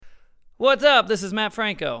What's up? This is Matt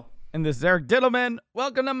Franco. And this is Eric Diddleman.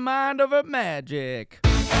 Welcome to Mind Over Magic.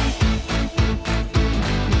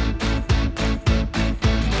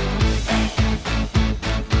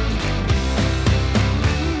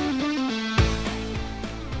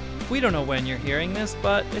 We don't know when you're hearing this,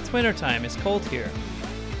 but it's wintertime. It's cold here.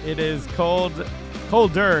 It is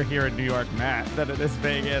colder here in New York, Matt, than it is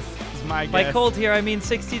Vegas. It's my guess. By cold here, I mean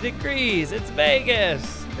 60 degrees. It's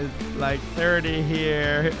Vegas. It's like 30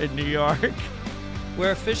 here in New York.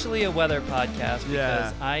 We're officially a weather podcast because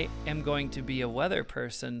Yeah. I am going to be a weather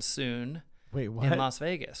person soon. Wait, what? In Las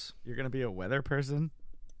Vegas. You're going to be a weather person?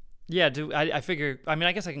 Yeah, I figure,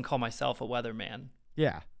 I guess I can call myself a weatherman.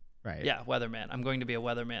 Yeah, right. Yeah, weatherman. I'm going to be a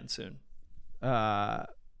weatherman soon. Well,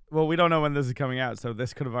 we don't know when this is coming out, so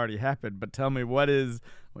this could have already happened. But tell me, can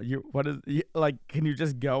you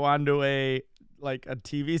just go onto a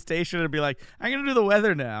TV station and be like, I'm gonna do the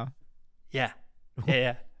weather now? Yeah.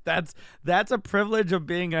 That's a privilege of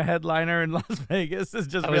being a headliner in Las Vegas. Is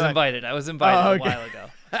just I was invited. Oh, okay. A while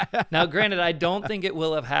ago. Now, granted, I don't think it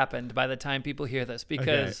will have happened by the time people hear this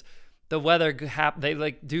because the weather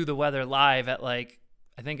they do the weather live at I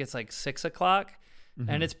think it's 6 o'clock. Mm-hmm.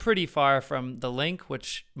 And it's pretty far from the Link,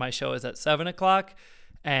 which my show is at 7 o'clock.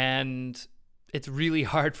 And it's really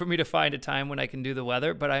hard for me to find a time when I can do the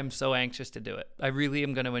weather, but I'm so anxious to do it. I really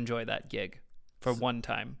am going to enjoy that gig for one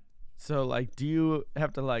time. So, do you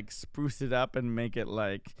have to, spruce it up and make it,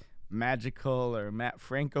 magical or Matt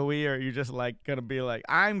Franco-y, or are you just, going to be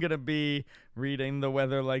I'm going to be reading the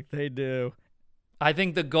weather like they do? I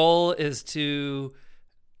think the goal is to,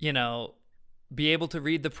 be able to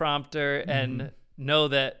read the prompter and know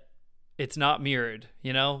that it's not mirrored.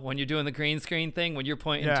 When you're doing the green screen thing, when you're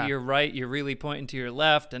pointing to your right, you're really pointing to your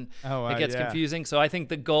left, and it gets confusing. So I think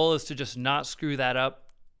the goal is to just not screw that up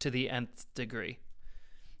to the nth degree.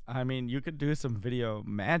 I mean, you could do some video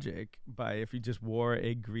magic if you just wore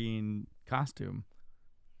a green costume.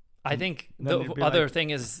 I think the other thing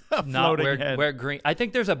is not wear green. I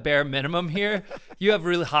think there's a bare minimum here. You have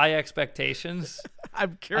really high expectations.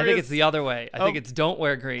 I'm curious. I think it's the other way. I think it's don't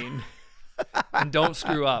wear green and don't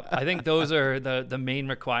screw up. I think those are the main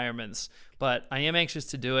requirements. But I am anxious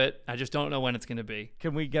to do it. I just don't know when it's going to be.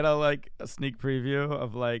 Can we get a sneak preview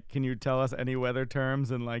of can you tell us any weather terms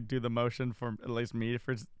and do the motion for at least me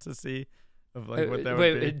to see of what that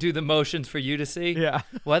would be? Do the motions for you to see? Yeah.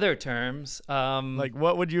 Weather terms.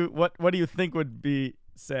 What do you think would be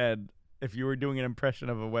said if you were doing an impression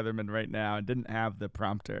of a weatherman right now and didn't have the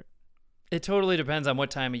prompter? It totally depends on what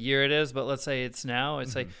time of year it is, but let's say it's now.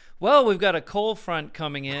 It's we've got a cold front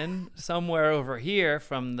coming in somewhere over here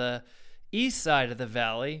from the east side of the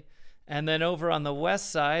valley, and then over on the west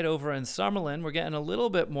side, over in Summerlin, we're getting a little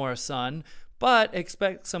bit more sun, but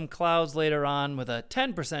expect some clouds later on with a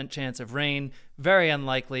 10% chance of rain. Very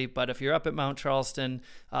unlikely, but if you're up at Mount Charleston,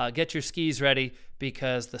 get your skis ready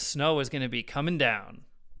because the snow is going to be coming down.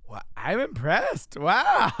 Well, I'm impressed.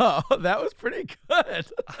 Wow, that was pretty good.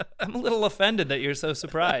 I'm a little offended that you're so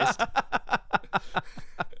surprised.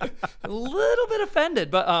 A little bit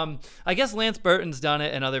offended, but I guess Lance Burton's done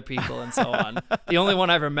it and other people and so on. The only one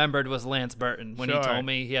I remembered was Lance Burton when he told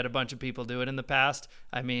me he had a bunch of people do it in the past.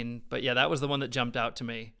 But yeah, that was the one that jumped out to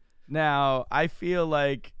me. Now, I feel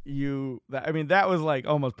that was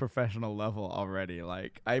almost professional level already.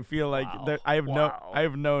 I feel I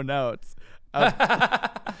have no notes.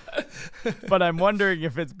 But I'm wondering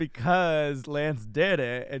if it's because Lance did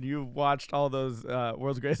it and you watched all those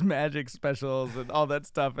World's Greatest Magic specials and all that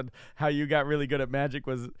stuff, and how you got really good at magic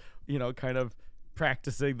was, kind of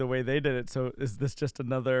practicing the way they did it. So is this just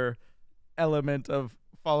another element of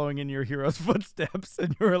following in your hero's footsteps?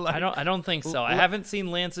 And you were I don't think so. I haven't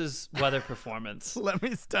seen Lance's weather performance. Let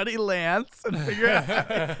me study Lance and figure out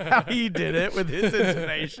how he did it with his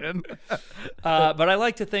intonation. But I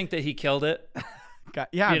like to think that he killed it.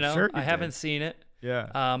 I'm sure I haven't seen it. Yeah.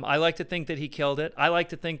 I like to think that he killed it. I like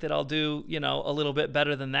to think that I'll do, a little bit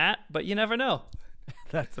better than that, but you never know.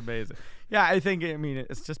 That's amazing. Yeah, I think,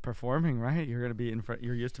 it's just performing, right? You're going to be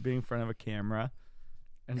you're used to being in front of a camera.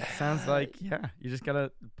 And it sounds you just got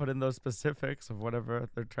to put in those specifics of whatever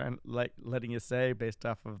they're trying, letting you say based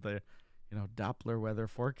off of the, Doppler weather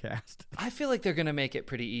forecast. I feel like they're going to make it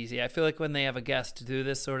pretty easy. I feel like when they have a guest to do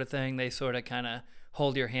this sort of thing, they sort of kind of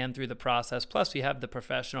hold your hand through the process. Plus, you have the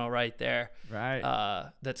professional right there. Right.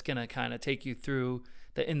 That's going to kind of take you through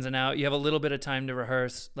the ins and out. You have a little bit of time to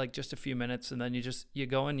rehearse, just a few minutes, and then you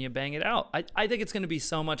go and you bang it out. I think it's going to be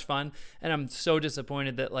so much fun, and I'm so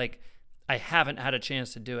disappointed that, I haven't had a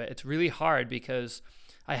chance to do it. It's really hard because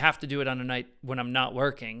I have to do it on a night when I'm not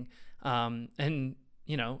working. And,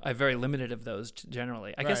 I'm very limited of those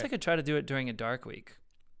generally. I guess I could try to do it during a dark week.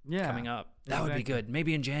 coming up. That would be good.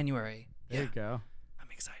 Maybe in January. There you go. I'm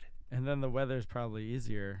excited. And then the weather's probably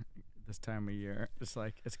easier this time of year. It's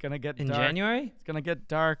like it's gonna get In dark. January? It's gonna get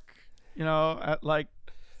dark, at like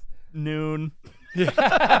noon.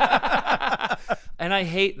 And I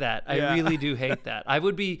hate that. I Yeah. really do hate that. I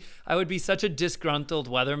would be such a disgruntled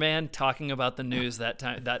weatherman talking about the news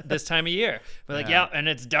this time of year. We're like, Yeah. and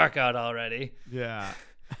it's dark out already. Yeah.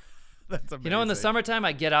 That's amazing. In the summertime,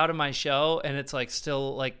 I get out of my show and it's like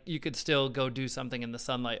still like you could still go do something in the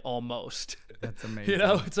sunlight almost. That's amazing.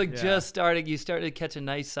 It's like just starting. You start to catch a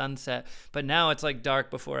nice sunset, but now it's like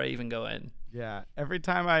dark before I even go in. Yeah. Every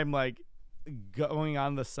time I'm like going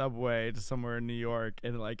on the subway to somewhere in New York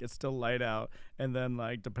and like it's still light out, and then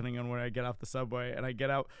like depending on when I get off the subway and I get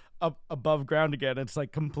out up above ground again, it's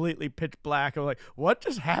like completely pitch black. I'm like, what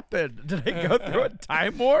just happened? Did I go through a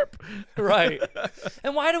time warp? Right.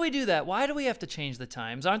 And why do we do that? Why do we have to change the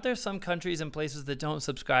times? Aren't there some countries and places that don't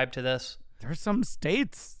subscribe to this? There's some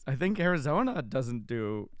states. I think Arizona doesn't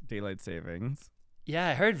do daylight savings. Yeah,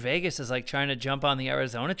 I heard Vegas is like trying to jump on the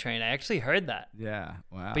Arizona train. I actually heard that. Yeah.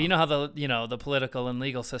 Wow. But you know how the political and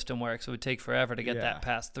legal system works. It would take forever to get Yeah. that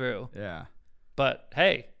passed through. Yeah. But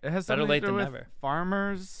hey, It has better something late to do than with never.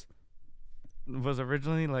 farmers. Was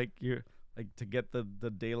originally like to get the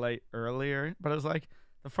daylight earlier, but it was like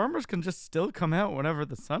the farmers can just still come out whenever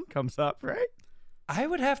the sun comes up, right? I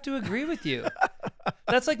would have to agree with you.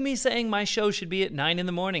 That's like me saying my show should be at 9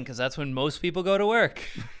 a.m. because that's when most people go to work.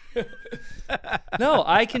 No,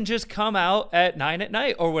 I can just come out at 9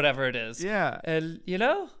 p.m. or whatever it is. Yeah. And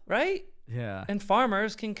right? Yeah. And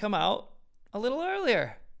farmers can come out a little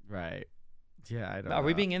earlier. Right. Yeah, I don't Are know.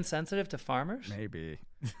 we being insensitive to farmers? Maybe.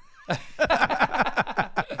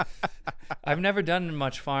 I've never done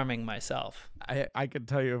much farming myself. I can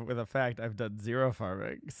tell you with a fact I've done zero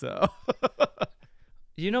farming, so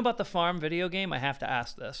Do you know about the farm video game? I have to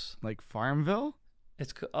ask this. like Farmville?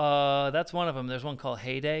 It's that's one of them. There's one called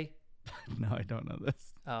Heyday. No, I don't know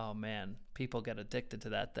this. Oh man, people get addicted to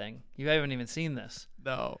that thing. You haven't even seen this.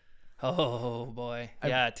 No. Oh boy.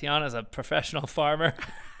 Yeah, Tiana's a professional farmer.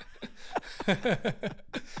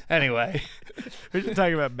 Anyway, We're just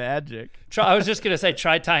talking about magic. I was just gonna say,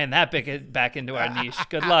 try tying that back into our niche.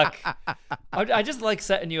 Good luck. I just like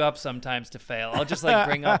setting you up sometimes to fail. I'll just like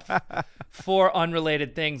bring up 4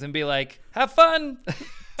 unrelated things and be like, "Have fun,"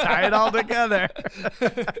 Tie it all together.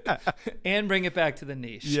 and bring it back to the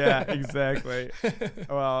niche. Yeah, exactly.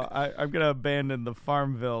 Well, I'm going to abandon the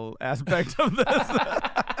Farmville aspect of this.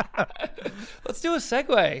 Let's do a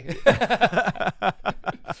segue.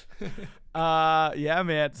 Yeah,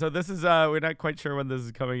 man. So this is we're not quite sure when this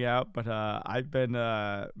is coming out, but I've been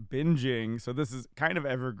binging. So this is kind of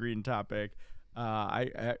evergreen topic.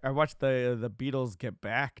 I watched the Beatles Get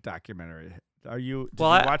Back documentary. Did you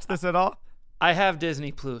watch this at all? I have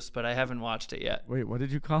Disney Plus, but I haven't watched it yet. Wait, what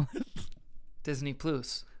did you call it? Disney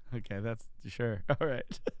Plus. Okay, that's sure. All right.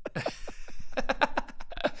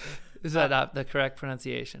 Is that the correct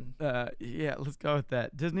pronunciation? Yeah, let's go with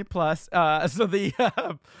that. Disney Plus.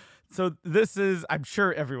 So this is, I'm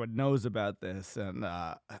sure everyone knows about this, and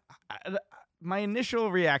my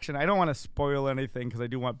initial reaction, I don't want to spoil anything because I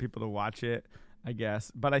do want people to watch it, I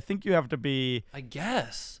guess, but I think you have to be. I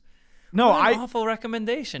guess. No, What an awful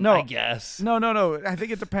recommendation. No. I guess. No. I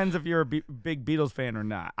think it depends if you're a big Beatles fan or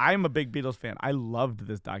not. I'm a big Beatles fan. I loved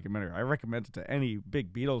this documentary. I recommend it to any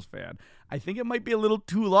big Beatles fan. I think it might be a little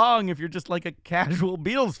too long if you're just like a casual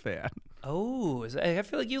Beatles fan. Oh, I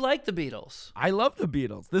feel like you like the Beatles. I love the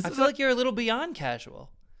Beatles. I feel like you're a little beyond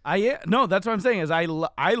casual. No, that's what I'm saying is I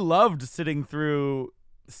loved sitting through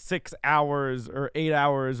 6 hours or 8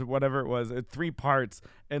 hours, whatever it was, 3 parts,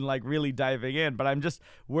 and like really diving in. But I'm just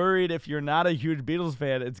worried if you're not a huge Beatles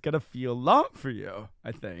fan, it's gonna feel long for you,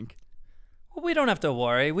 I think. Well, we don't have to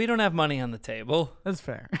worry. We don't have money on the table, That's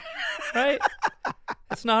fair. right?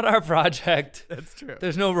 It's not our project. That's true.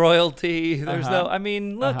 There's no royalty. There's Uh-huh. no. I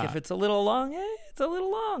mean, look, Uh-huh. if it's a little long, it's a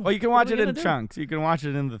little long. Well, you can What watch are it we in gonna do? chunks. You can watch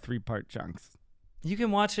it in the 3-part chunks. You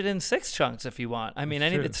can watch it in 6 chunks if you want. I mean,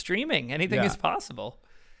 That's true. it's streaming. Anything Yeah. is possible.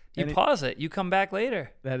 You And pause it. You come back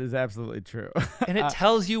later, That is absolutely true. and it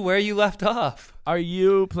tells you where you left off. Are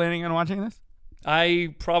you planning on watching this?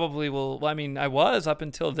 I probably will. Well, I mean, I was up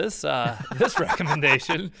until this this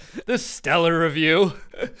recommendation, this stellar review.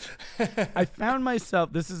 I found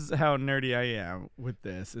myself. This is how nerdy I am with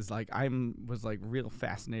this. Is like was like real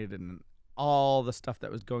fascinated in all the stuff that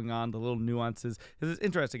was going on, the little nuances. Because it's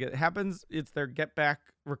interesting. It happens. It's their Get Back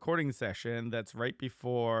recording session that's right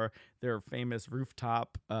before their famous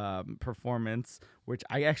rooftop performance, which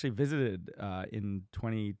I actually visited in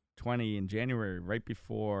 2020 in January, right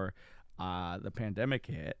before the pandemic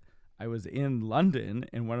hit. I was in London,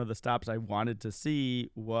 and one of the stops I wanted to see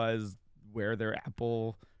was where their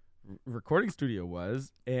Apple recording studio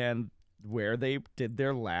was and where they did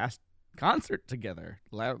their last concert together,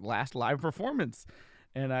 last live performance.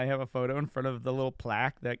 And I have a photo in front of the little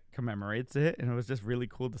plaque that commemorates it, and it was just really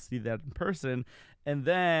cool to see that in person. And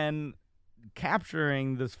then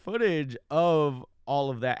capturing this footage of all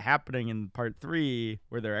of that happening in part 3,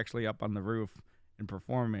 where they're actually up on the roof and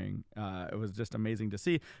performing. It was just amazing to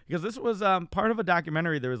see, because this was part of a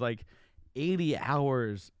documentary. There was like 80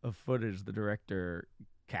 hours of footage the director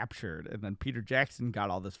captured, and then Peter Jackson got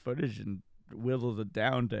all this footage and whittled it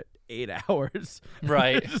down to 8 hours.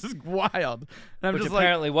 Right. It's just wild. And I'm Which just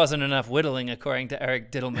apparently wasn't enough whittling, according to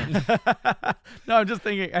Eric Diddleman. No, I'm just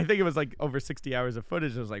thinking, I think it was like over 60 hours of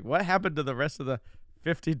footage. It was like, what happened to the rest of the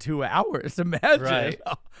 52 hours? Imagine Right.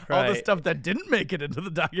 all the stuff that didn't make it into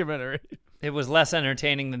the documentary. It was less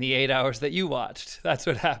entertaining than the 8 hours that you watched. That's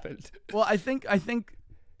what happened. Well, I think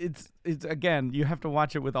it's again, you have to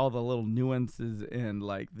watch it with all the little nuances and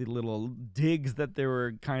like the little digs that they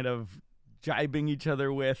were kind of jibing each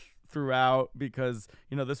other with throughout, because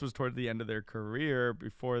this was toward the end of their career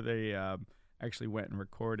before they actually went and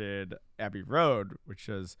recorded Abbey Road,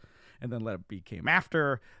 and then Let It Be came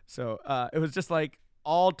after. So it was just like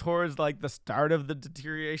all towards like the start of the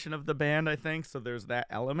deterioration of the band, I think. So there's that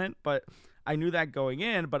element, but I knew that going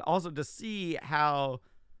in, but also to see how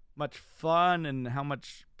much fun and how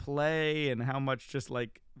much play and how much just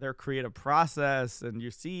like their creative process, and you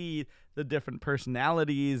see the different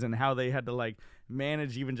personalities and how they had to like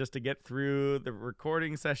manage even just to get through the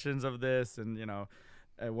recording sessions of this. And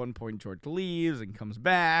at one point George leaves and comes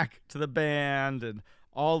back to the band, and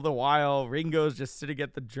all the while Ringo's just sitting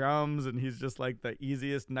at the drums, and he's just like the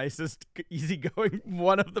easiest, nicest, easygoing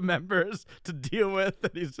one of the members to deal with,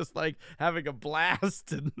 and he's just like having a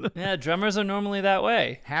blast and Yeah, drummers are normally that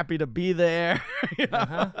way. happy to be there.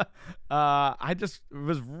 Uh-huh. It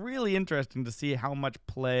was really interesting to see how much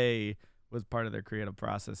play was part of their creative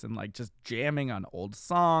process, and like just jamming on old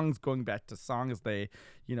songs, going back to songs they,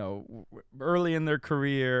 early in their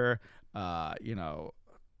career,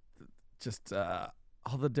 just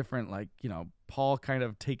all the different, like, Paul kind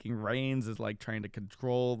of taking reins is like trying to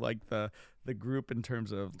control like the group in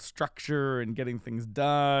terms of structure and getting things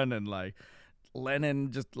done, and like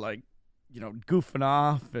Lennon just like, goofing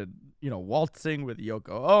off and, waltzing with Yoko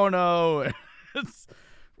Ono. It's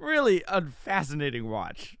really a fascinating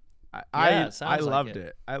watch. I loved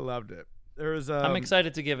it. I loved it. There was I'm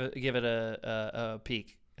excited to give it a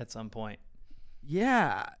peek at some point.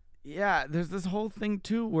 Yeah. There's this whole thing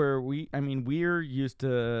too where we're used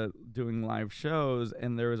to doing live shows,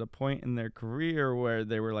 and there was a point in their career where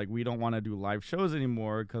they were like, we don't want to do live shows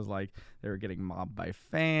anymore because like they were getting mobbed by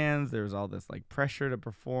fans. There was all this like pressure to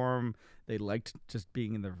perform. They liked just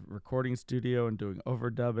being in the recording studio and doing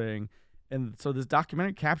overdubbing. And so this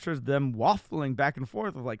documentary captures them waffling back and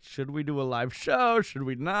forth of like, should we do a live show? Should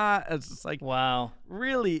we not? It's just like, wow,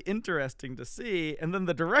 really interesting to see. And then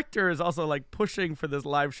the director is also like pushing for this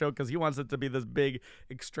live show because he wants it to be this big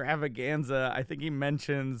extravaganza. I think he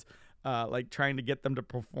mentions like trying to get them to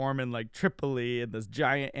perform in like Tripoli in this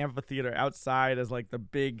giant amphitheater outside as like the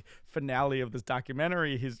big finale of this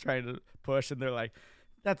documentary he's trying to push. And they're like,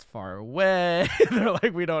 that's far away. They're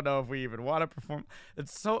like, we don't know if we even want to perform. It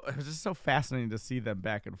was just so fascinating to see them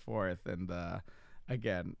back and forth. And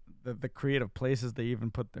again, the creative places they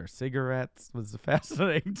even put their cigarettes was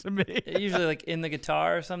fascinating to me. Usually like in the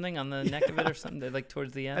guitar or something, on the neck of it or something. They're like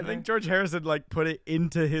towards the end. I think George Harrison like put it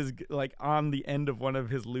into his like on the end of one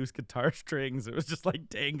of his loose guitar strings. It was just like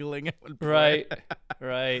dangling at one point.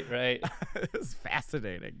 Right. It was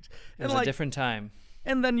fascinating. It was a different time.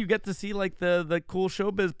 And then you get to see like the cool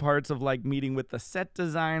showbiz parts of like meeting with the set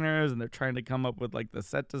designers, and they're trying to come up with like the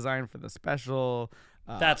set design for the special.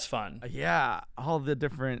 That's fun. Yeah, all the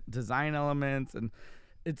different design elements, and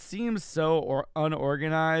it seems so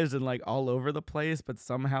unorganized and like all over the place, but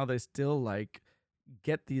somehow they still like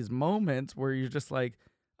get these moments where you're just like,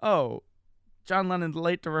 oh, John Lennon's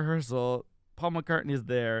late to rehearsal, Paul McCartney's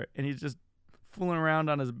there, and he's just fooling around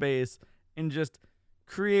on his bass and just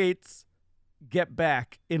creates Get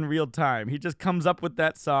Back in real time. He just comes up with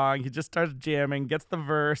that song. He just starts jamming, gets the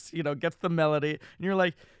verse, gets the melody. And you're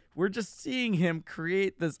like, we're just seeing him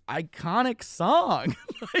create this iconic song.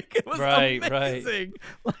 Like, it was amazing.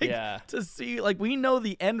 Like, to see, like, we know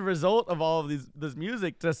the end result of all of this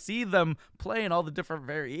music, to see them playing all the different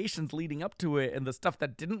variations leading up to it and the stuff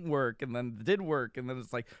that didn't work and then did work. And then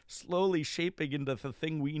it's like slowly shaping into the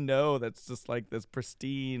thing we know that's just like this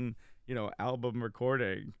pristine, album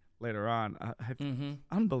recording later on.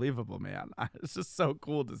 Unbelievable, man. It's just so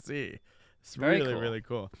cool to see. It's really, really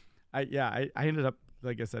cool. I ended up,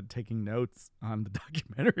 like I said, taking notes on the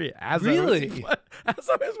documentary as Really? I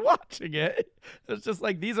was watching it. It's just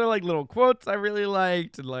like, these are like little quotes I really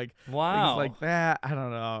liked, and like Wow. things like that. I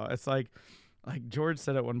don't know. It's like George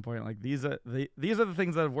said at one point, like these are the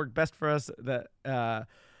things that have worked best for us, that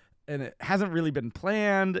and it hasn't really been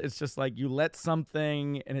planned. It's just like you let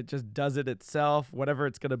something and it just does it itself, whatever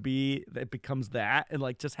it's going to be, it becomes that. And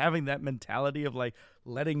like just having that mentality of like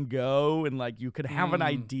letting go, and like you could have an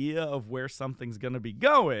idea of where something's going to be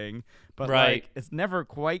going, but Right. like it's never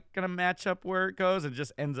quite going to match up where it goes. It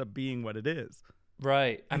just ends up being what it is.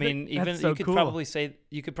 Right. I mean, think that's even so you could cool. probably say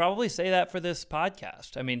that for this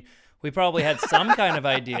podcast. I mean, we probably had some kind of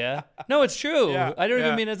idea. No, it's true. Yeah, I don't yeah.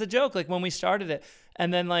 even mean as a joke. Like when we started it,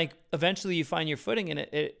 and then like eventually you find your footing in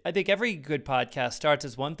it. I think every good podcast starts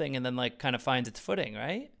as one thing and then like kind of finds its footing,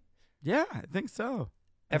 right? Yeah, I think so.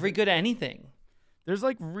 Every good anything. There's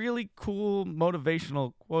like really cool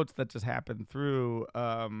motivational quotes that just happen through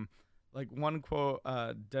like one quote,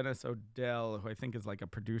 Dennis O'Dell, who I think is like a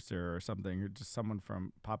producer or something, or just someone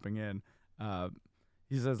from popping in,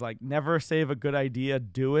 he says like, never save a good idea,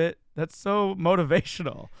 do it. That's so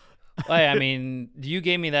motivational. I mean, you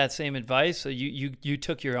gave me that same advice. So you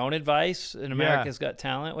took your own advice in America's Got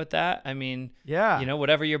Talent with that. I mean, Yeah. you know,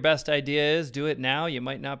 whatever your best idea is, do it now. You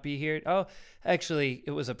might not be here. Oh, actually,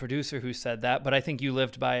 it was a producer who said that, but I think you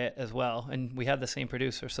lived by it as well. And we had the same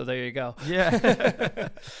producer. So there you go. Yeah.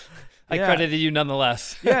 I Yeah. credited you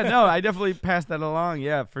nonetheless. Yeah, no, I definitely passed that along.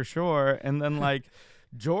 Yeah, for sure. And then like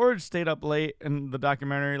George stayed up late in the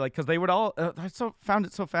documentary, like, because they would all, found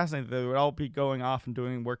it so fascinating. They would all be going off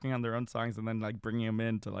and working on their own songs, and then like bringing them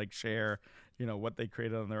in to like share, you know, what they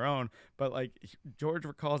created on their own. But like George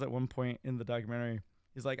recalls at one point in the documentary,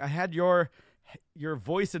 he's like, I had your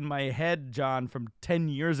voice in my head, John, from 10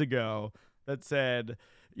 years ago that said,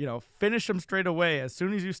 you know, finish them straight away. As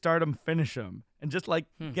soon as you start them, finish them. And just like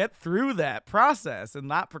get through that process and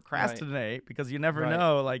not procrastinate, because you never Right.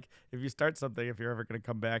 know, like, if you start something, if you're ever going to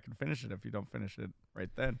come back and finish it, if you don't finish it right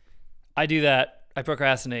then. I do that. I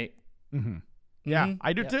procrastinate. Mm-hmm. Yeah, Mhm.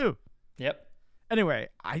 I do Yep. too. Yep. Anyway,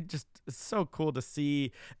 it's so cool to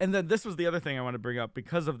see. And then this was the other thing I want to bring up,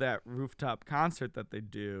 because of that rooftop concert that they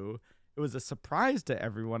do. It was a surprise to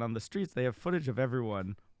everyone on the streets. They have footage of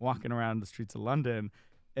everyone walking around the streets of London.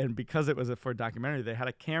 And because it was for a documentary, they had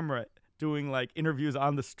a camera doing like interviews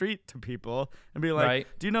on the street to people and be like, Right.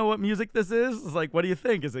 do you know what music this is? It's like, what do you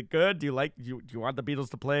think? Is it good? Do you want the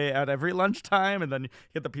Beatles to play at every lunchtime? And then you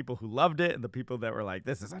get the people who loved it and the people that were like,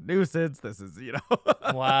 this is a nuisance. This is, you know,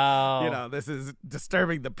 Wow. you know, this is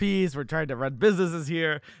disturbing the peace. We're trying to run businesses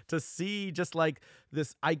here. To see just like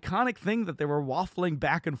this iconic thing that they were waffling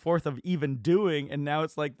back and forth of even doing. And now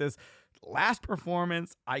it's like this last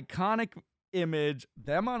performance, iconic image,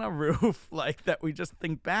 them on a roof, like, that we just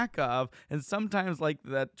think back of. And sometimes like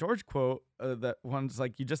that George quote, that one's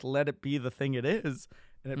like, you just let it be the thing it is,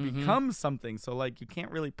 and it becomes something. So like you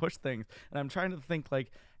can't really push things. And I'm trying to think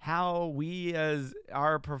like how we, as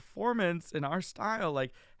our performance and our style,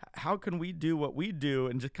 like how can we do what we do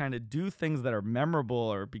and just kind of do things that are memorable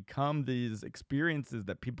or become these experiences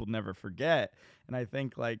that people never forget. And I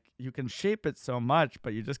think like you can shape it so much,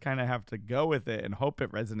 but you just kind of have to go with it and hope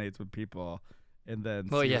it resonates with people, and then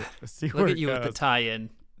Well, yeah. see Look where at it you with the goes. tie-in.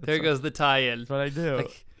 There goes the tie-in. That's what I do.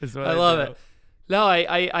 Like, It's what I love do. it. No,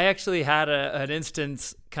 I actually had an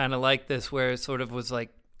instance kind of like this where it sort of was like,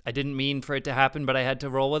 I didn't mean for it to happen, but I had to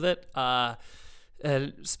roll with it.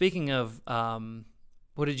 Speaking of,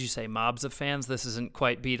 what did you say, mobs of fans? This isn't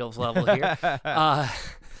quite Beatles level here.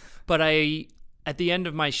 But at the end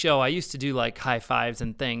of my show, I used to do like high fives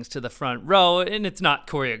and things to the front row, and it's not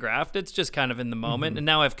choreographed. It's just kind of in the moment. And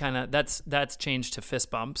now I've kind of, that's changed to fist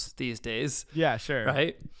bumps these days. Yeah, sure.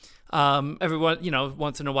 Right. Everyone, you know,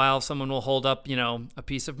 once in a while, someone will hold up, you know, a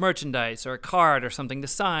piece of merchandise or a card or something to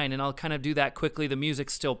sign, and I'll kind of do that quickly. The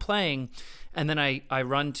music's still playing, and then I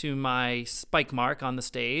run to my spike mark on the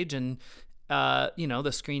stage, and you know,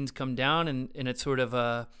 the screens come down, and it's sort of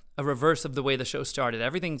a reverse of the way the show started.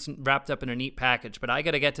 Everything's wrapped up in a neat package, but I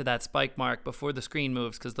got to get to that spike mark before the screen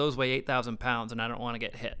moves, because those weigh 8,000 pounds, and I don't want to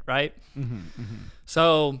get hit. Right.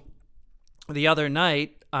 So the other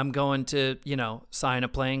night, I'm going to, you know, sign a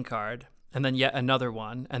playing card, and then yet another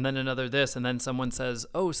one, and then another this, and then someone says,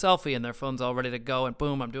 oh, selfie, and their phone's all ready to go, and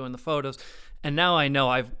boom, I'm doing the photos. And now I know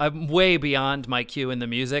I'm way beyond my cue in the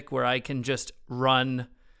music where I can just run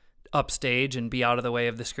upstage and be out of the way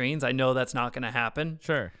of the screens. I know that's not going to happen.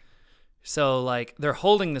 Sure. So, like, they're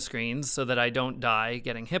holding the screens so that I don't die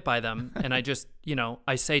getting hit by them. And I just, you know,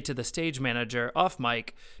 I say to the stage manager off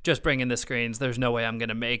mic, just bring in the screens. There's no way I'm going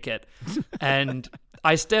to make it. And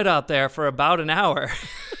I stood out there for about an hour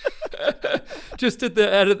just at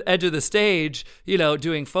the edge of the stage,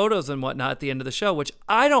 doing photos and whatnot at the end of the show, which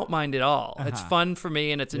I don't mind at all. It's fun for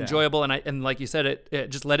me and it's enjoyable. And like you said, it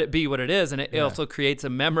just let it be what it is. And it also creates a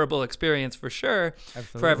memorable experience for sure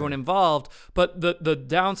for everyone involved. But the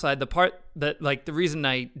downside, the part that like the reason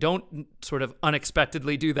I don't sort of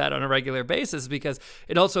unexpectedly do that on a regular basis is because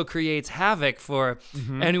it also creates havoc for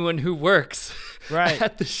anyone who works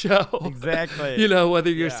at the show. Exactly.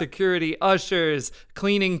 Whether you're security, ushers,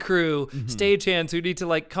 cleaning crew, stagehands who need to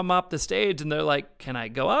like come up the stage and they're like, can I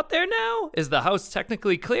go out there now? Is the house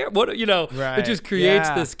technically clear? It just creates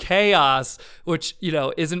this chaos, which,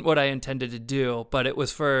 isn't what I intended to do, but it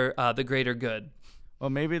was for the greater good. Well,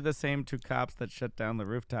 maybe the same two cops that shut down the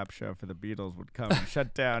rooftop show for the Beatles would come and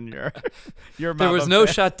shut down your There was no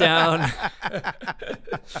shutdown.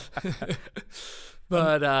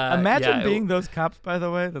 But imagine being those cops, by the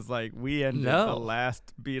way. That's like, we ended the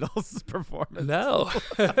last Beatles performance. No.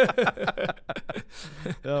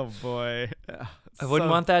 Oh, boy. I wouldn't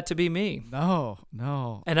want that to be me. No.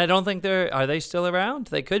 And I don't think are they still around?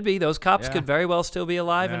 They could be. Those cops could very well still be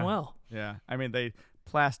alive and well. Yeah. I mean, they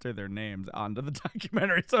plaster their names onto the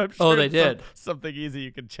documentary, so I'm sure they did. Something easy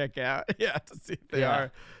you can check out to see if they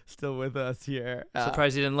are still with us here.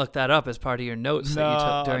 Surprised you didn't look that up as part of your notes that you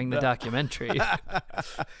took during the documentary.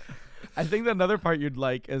 I think another part you'd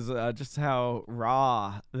like is just how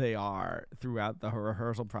raw they are throughout the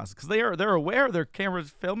rehearsal process, because they're aware their camera's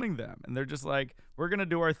filming them, and they're just like, we're gonna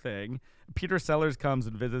do our thing. Peter Sellers comes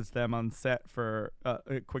and visits them on set for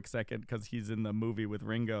a quick second because he's in the movie with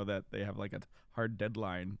Ringo that they have like a hard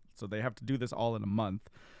deadline, so they have to do this all in a month.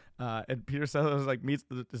 And Peter Sellers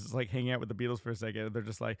is hanging out with the Beatles for a second, and they're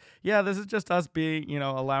just like, yeah, this is just us being,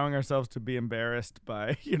 allowing ourselves to be embarrassed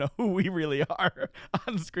by, who we really are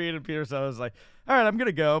on screen. And Peter Sellers is like, all right, I'm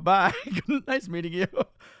gonna go, bye. Nice meeting you.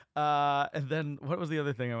 And then what was the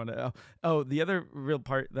other thing I wanted to the other real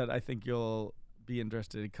part that I think you'll be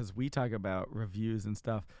interested in, because we talk about reviews and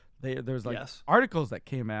stuff. There's articles that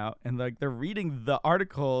came out, and like they're reading the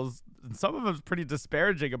articles, and some of them's pretty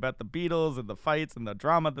disparaging about the Beatles and the fights and the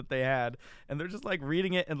drama that they had, and they're just like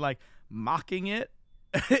reading it and like mocking it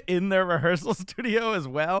in their rehearsal studio as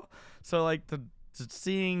well. So like to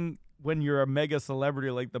seeing when you're a mega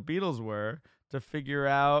celebrity like the Beatles were, to figure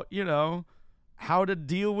out how to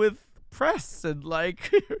deal with press and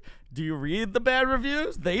like, do you read the bad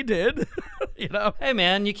reviews? They did. Hey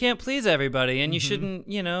man, you can't please everybody, and you shouldn't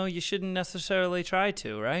necessarily try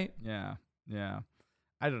to, right? Yeah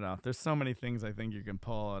I don't know, there's so many things I think you can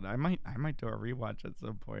pull, and I might do a rewatch at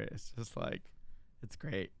some point. It's just like, it's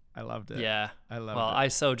great. I loved it. Yeah. I loved it. Well, I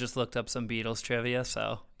just looked up some Beatles trivia,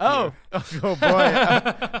 so. Oh boy.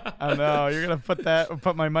 I know. You're going to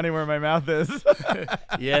put my money where my mouth is.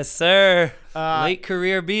 Yes, sir. Late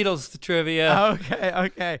career Beatles trivia.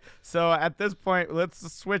 Okay. So at this point,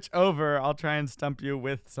 let's switch over. I'll try and stump you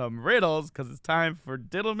with some riddles, because it's time for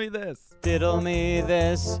Diddle Me This. Diddle me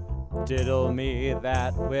this, diddle me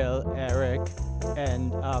that. Will Eric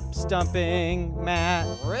end up stumping Matt?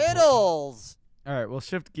 Riddles! All right, we'll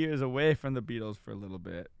shift gears away from the Beatles for a little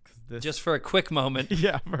bit. Just for a quick moment.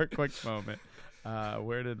 Yeah, for a quick moment.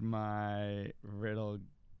 Where did my riddle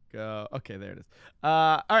go? Okay, there it is.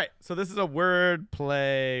 All right, so this is a word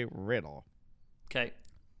play riddle. Okay.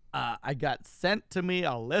 I got sent to me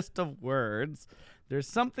a list of words. There's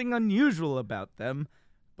something unusual about them,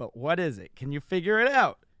 but what is it? Can you figure it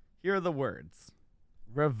out? Here are the words: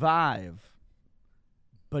 revive,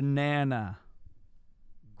 banana,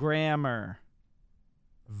 grammar,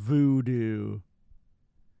 voodoo,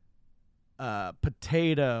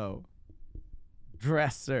 potato,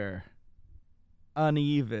 dresser,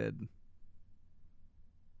 uneven.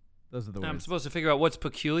 Those are the words. I'm supposed to figure out what's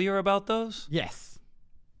peculiar about those? Yes.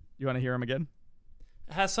 You want to hear them again?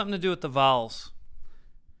 It has something to do with the vowels.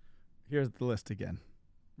 Here's the list again: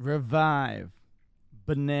 revive,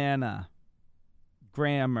 banana,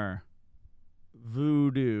 grammar,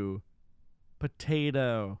 voodoo,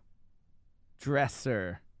 potato,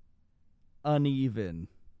 dresser, uneven.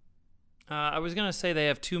 I was going to say they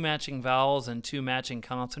have two matching vowels and two matching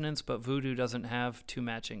consonants, but voodoo doesn't have two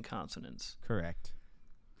matching consonants. Correct.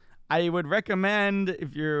 I would recommend,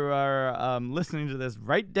 if you are listening to this,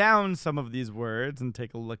 write down some of these words and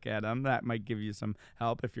take a look at them. That might give you some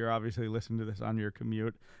help. If you're obviously listening to this on your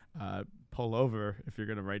commute, pull over if you're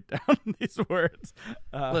going to write down these words.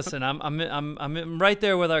 Listen, I'm right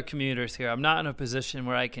there with our commuters here. I'm not in a position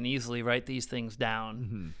where I can easily write these things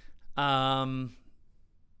down.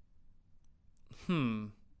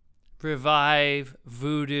 Revive,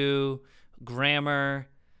 voodoo, grammar.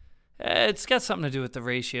 It's got something to do with the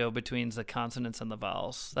ratio between the consonants and the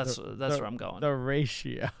vowels. That's where I'm going. The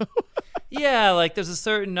ratio. Yeah, like there's a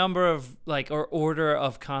certain number of or order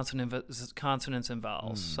of consonants and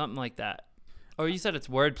vowels, something like that. Or you said it's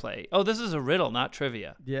wordplay. Oh, this is a riddle, not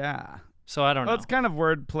trivia. Yeah. So I don't know. Well, it's kind of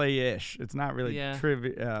wordplay-ish. It's not really Yeah.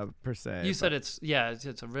 trivia per se. You said it's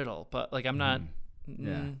a riddle, but like I'm not.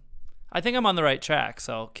 Yeah. I think I'm on the right track,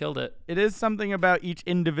 so killed it. It is something about each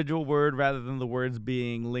individual word rather than the words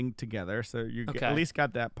being linked together. So you at least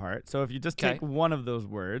got that part. So if you just take one of those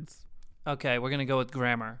words. Okay, we're gonna go with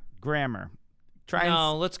grammar. Grammar.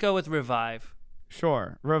 Let's go with revive.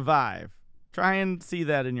 Sure, revive. Try and see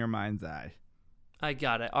that in your mind's eye. I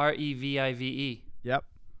got it. REVIVE. Yep.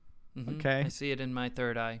 Mm-hmm. Okay. I see it in my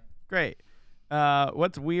third eye. Great.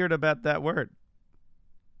 What's weird about that word?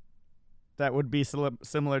 That would be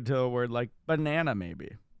similar to a word like banana,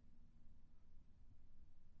 maybe.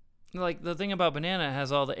 Like the thing about banana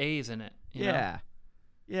has all the A's in it. You know?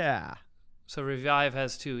 Yeah. So revive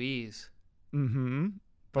has 2 E's. Mm-hmm.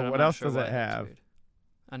 But I'm what not else sure does why it that's have? weird.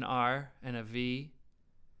 An R and a V.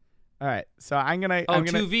 All right. So I'm gonna.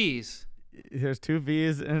 2 V's. There's 2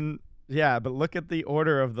 V's and yeah, but look at the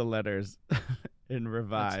order of the letters in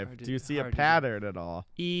revive. Do you see a pattern at all?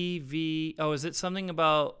 E V. Oh, is it something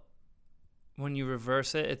about when you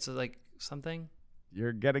reverse it? It's like something.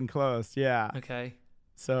 You're getting close. Yeah. Okay.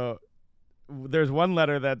 So there's one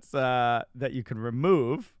letter that's that you can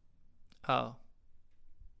remove. Oh.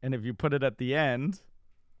 And if you put it at the end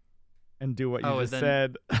and do what you just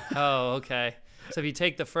said. Oh, okay. So if you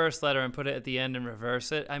take the first letter and put it at the end and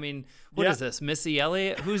reverse it, I mean, what is this? Missy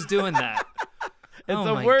Elliott? Who's doing that? It's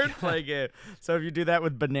a wordplay game. So if you do that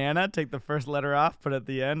with banana, take the first letter off, put it at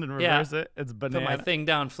the end and reverse it. It's banana. Put my thing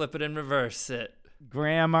down, flip it and reverse it.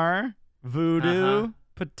 Grammar, voodoo,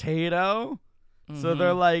 potato. Mm-hmm. So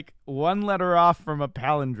they're like one letter off from a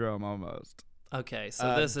palindrome almost. Okay,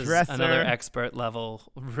 so this is dresser. Another expert level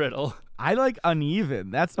riddle. I like uneven.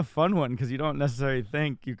 That's a fun one because you don't necessarily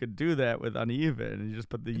think you could do that with uneven, and you just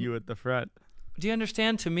put the U at the front. Do you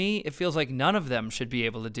understand? To me, it feels like none of them should be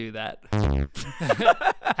able to do that.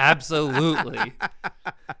 Absolutely.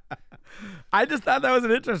 I just thought that was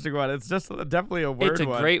an interesting one. It's just definitely a word. It's a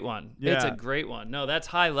great one. Yeah. It's a great one. No, that's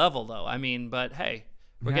high level though. I mean, but hey,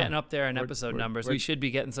 we're getting up there in episode numbers. We should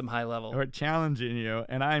be getting some high level. We're challenging you,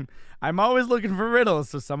 and I'm always looking for riddles.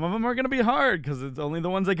 So some of them are going to be hard because it's only the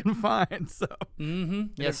ones I can find. So.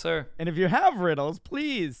 Yes, sir. And if you have riddles,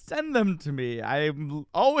 please send them to me. I'm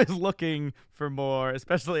always looking for more,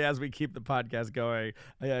 especially as we keep the podcast going.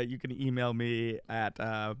 You can email me at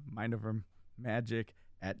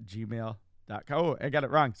mindovermagic@gmail.com. Oh, I got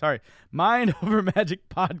it wrong. Sorry.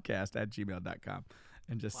 mindovermagicpodcast@gmail.com.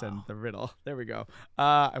 And just send the riddle. There we go.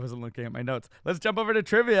 I wasn't looking at my notes. Let's jump over to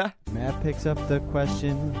trivia. Matt picks up the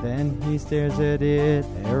question, then he stares at it.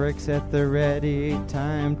 Eric's at the ready,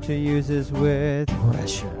 time to use his wit.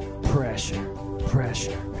 Pressure, pressure,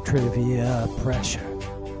 pressure. Trivia, pressure.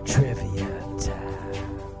 Trivia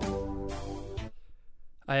time.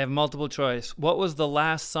 I have multiple choice. What was the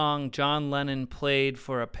last song John Lennon played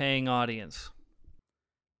for a paying audience?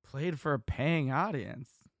 Played for a paying audience?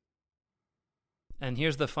 And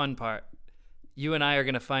here's the fun part. You and I are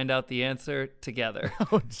going to find out the answer together.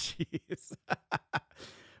 Oh, jeez.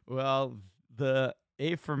 Well, the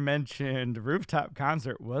aforementioned rooftop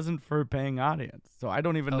concert wasn't for a paying audience. So I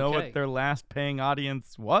don't even know what their last paying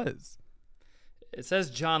audience was. It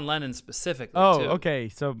says John Lennon specifically, too. Okay.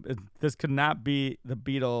 So this could not be the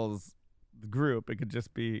Beatles group. It could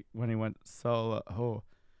just be when he went solo. Oh.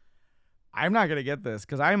 I'm not gonna get this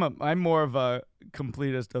because I'm more of a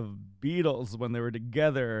completist of Beatles when they were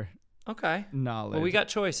together. Okay. Knowledge. Well, we got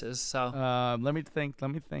choices, so. Let me think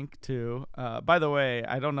too. By the way,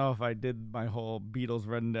 I don't know if I did my whole Beatles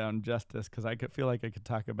rundown justice because I feel like I could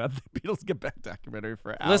talk about the Beatles Get Back documentary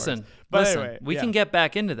for hours. Listen. Anyway, we can get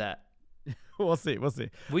back into that. We'll see.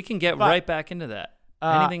 We can get right back into that.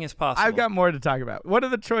 Anything is possible. I've got more to talk about. What are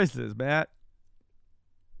the choices, Matt?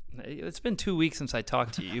 It's been 2 weeks since I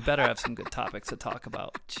talked to you. You better have some good topics to talk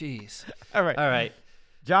about. Jeez. All right.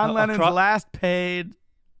 John Lennon's last paid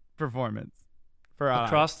performance for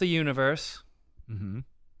Across the Universe. Mm-hmm.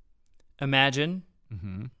 Imagine.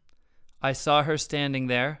 Mm-hmm. I Saw Her Standing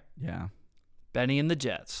There. Yeah. Benny and the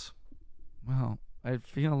Jets. Well, I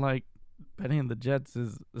feel like Benny and the Jets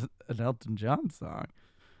is an Elton John song.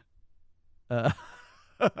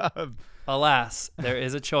 Alas, there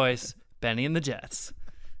is a choice. Benny and the Jets.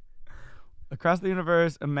 Across the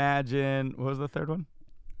Universe, Imagine. What was the third one?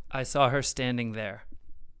 I Saw Her Standing There.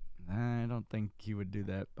 I don't think he would do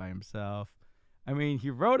that by himself. I mean, he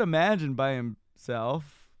wrote Imagine by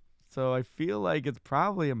himself, so I feel like it's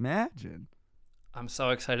probably Imagine. I'm so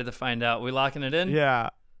excited to find out. We locking it in? Yeah.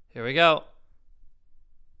 Here we go.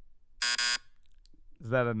 Is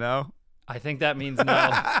that a no? I think that means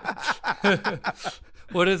no.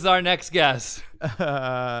 What is our next guess?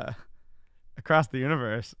 Across the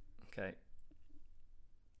Universe. Okay.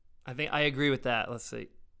 I think I agree with that. Let's see.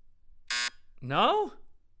 No?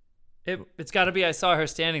 It's got to be I Saw Her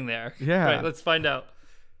Standing There. Yeah. Right, let's find out.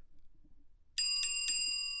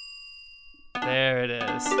 There it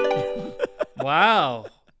is. Wow.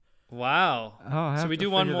 Oh, I have So we to do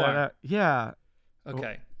one figure that more. out. Yeah.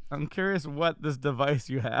 Okay. I'm curious what this device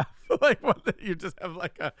you have. Like, what you just have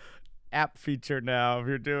like a app feature now. If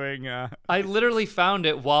you're doing. I literally found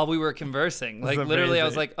it while we were conversing. Like, That's literally, I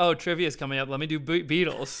was amazing. like, oh, trivia's coming up. Let me do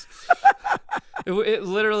Beatles. It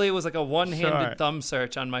literally was like a one-handed Sure. thumb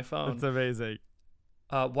search on my phone. It's amazing.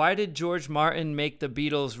 Why did George Martin make the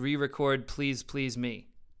Beatles re-record Please Please Me?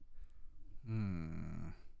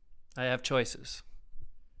 I have choices.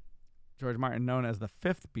 George Martin, known as the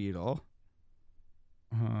fifth Beatle.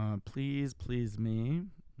 Please, Please Me.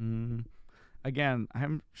 Again,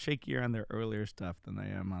 I'm shakier on their earlier stuff than I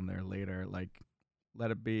am on their later. Like,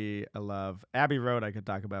 Let It Be, I love. Abbey Road I could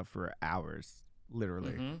talk about for hours,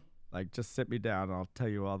 literally. Mm-hmm. Like, just sit me down and I'll tell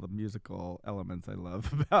you all the musical elements I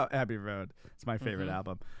love about Abbey Road. It's my favorite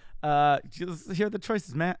album. Let's hear the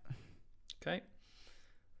choices, Matt. Okay.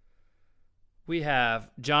 We have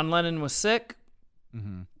John Lennon was sick.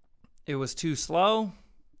 Mm-hmm. It was too slow.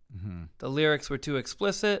 Mm-hmm. The lyrics were too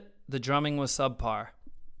explicit. The drumming was subpar.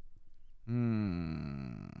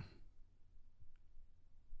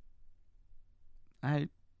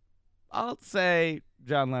 I'll say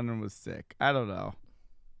John Lennon was sick. I don't know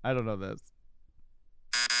this.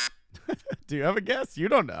 Do you have a guess? You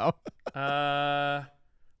don't know.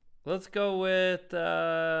 Let's go with.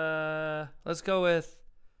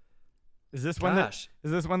 Is this Gosh.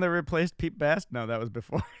 when they replaced Pete Best? No, that was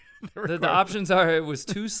before. The options are: it was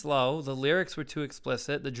too slow, the lyrics were too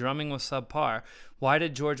explicit, the drumming was subpar. Why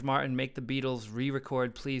did George Martin make the Beatles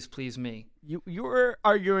re-record Please Please Me? You were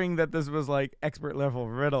arguing that this was like expert level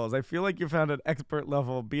riddles. I feel like you found an expert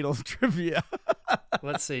level Beatles trivia.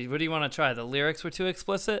 Let's see. What do you want to try? The lyrics were too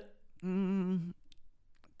explicit? Too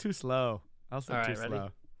slow. I'll say All too right, ready? slow.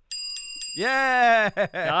 Yeah.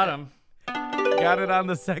 Got him. Got it on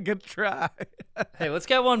the second try. Hey, let's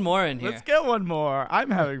get one more in here. Let's get one more. I'm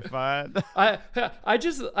having fun. I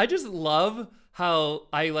just love how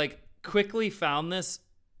I like quickly found this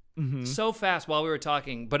so fast while we were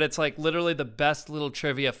talking, but it's like literally the best little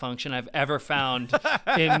trivia function I've ever found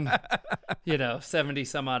in 70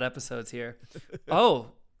 some odd episodes here.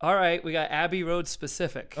 Oh, all right, we got Abbey Road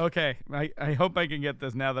specific. Okay, I hope I can get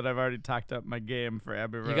this now that I've already talked up my game for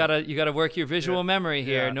Abbey Road. You gotta work your visual memory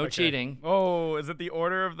here. Yeah, No okay. cheating. Oh, is it the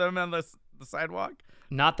order of them on the sidewalk?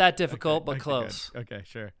 Not that difficult, but Okay, close. good. Okay,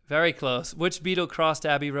 sure. Very close. Which Beatle crossed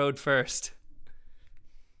Abbey Road first?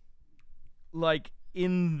 Like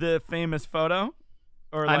in the famous photo,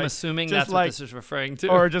 or I'm like, assuming just that's like, what this is referring to.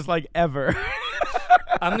 or just like ever.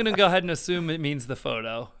 I'm gonna go ahead and assume it means the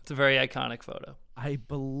photo. It's a very iconic photo. I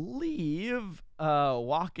believe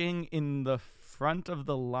walking in the front of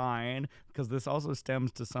the line, because this also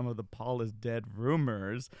stems to some of the Paul is dead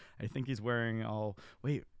rumors. I think he's wearing all.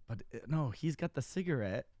 Wait, but no, he's got the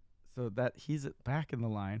cigarette, so that he's back in the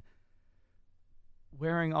line.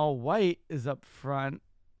 Wearing all white is up front.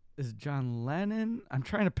 Is John Lennon? I'm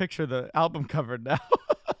trying to picture the album cover now.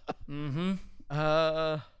 Mm-hmm.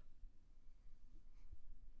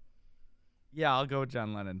 Yeah, I'll go with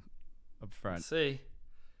John Lennon up front. Let's see.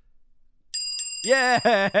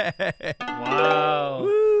 Yeah! Wow.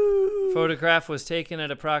 Woo! Photograph was taken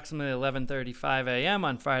at approximately 11:35 a.m.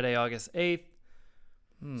 on Friday, August 8th.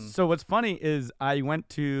 So what's funny is I went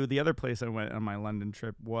to the other place I went on my London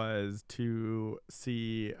trip was to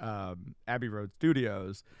see Abbey Road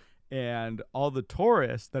Studios, and all the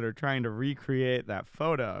tourists that are trying to recreate that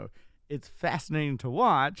photo. It's fascinating to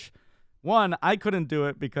watch. One, I couldn't do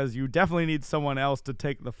it because you definitely need someone else to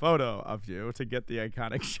take the photo of you to get the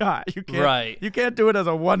iconic shot. You can't, Right. You can't do it as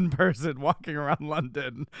a one person walking around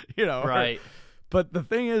London, Right. But the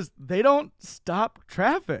thing is, they don't stop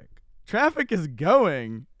traffic. Traffic is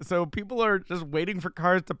going. So people are just waiting for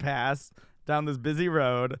cars to pass down this busy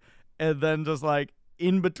road, and then just like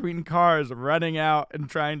in between cars running out and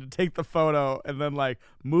trying to take the photo, and then like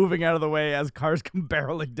moving out of the way as cars come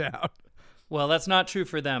barreling down. Well, that's not true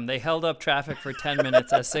for them. They held up traffic for 10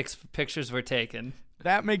 minutes as 6 pictures were taken.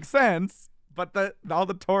 That makes sense. But all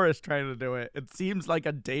the tourists trying to do it seems like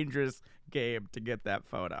a dangerous game to get that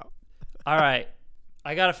photo. All right.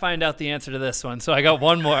 I got to find out the answer to this one, so I got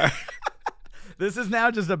one more. This is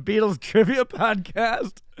now just a Beatles trivia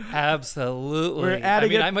podcast. Absolutely. We're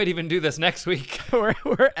adding it- I might even do this next week.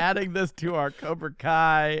 we're adding this to our Cobra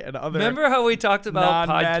Kai and other. Remember how we talked about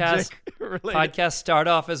non-magic related- podcasts start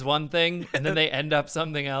off as one thing and then they end up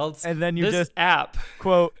something else? And then you this just app.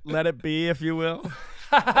 quote, let it be, if you will.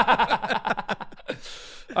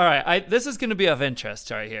 All right, this is going to be of interest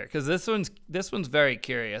right here because this one's very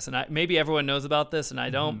curious, and maybe everyone knows about this, and I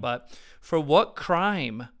don't. But for what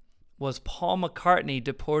crime was Paul McCartney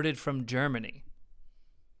deported from Germany?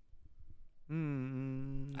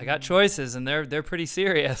 I got choices, and they're pretty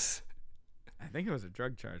serious. I think it was a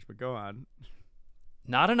drug charge, but go on.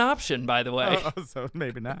 Not an option, by the way. Oh, so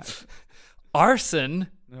maybe not. Arson,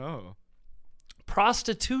 No.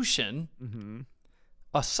 prostitution, Mm-hmm.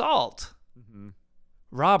 assault, Mm-hmm.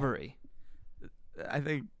 robbery. I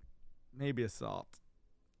think maybe assault.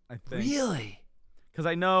 I think. Really? Because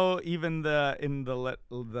I know even in the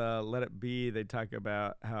Let It Be, they talk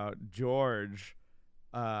about how George,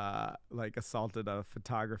 like assaulted a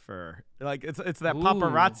photographer. Like it's that Ooh.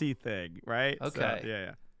 paparazzi thing, right? Okay. So,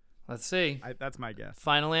 yeah. Let's see. That's my guess.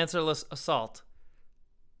 Final answer: assault.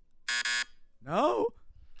 No.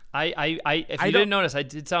 If I you don't- didn't notice, I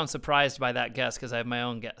did sound surprised by that guess because I have my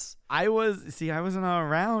own guess. I wasn't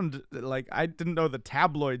around. Like I didn't know the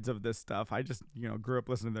tabloids of this stuff. I just grew up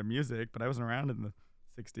listening to their music, but I wasn't around in the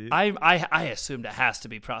 60s. I assumed it has to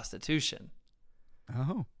be prostitution.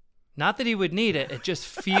 Oh. Not that he would need it. It just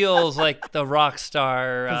feels like the rock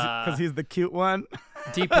star Because he's the cute one.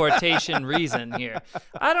 deportation reason here.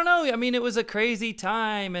 I don't know. I mean, it was a crazy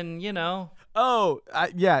time, and Oh,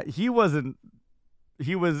 yeah. He wasn't.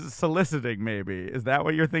 He was soliciting. Maybe is that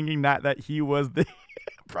what you're thinking? Not that he was the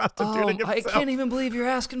prostituting himself. I can't even believe you're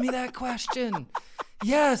asking me that question.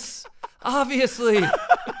 Yes, obviously.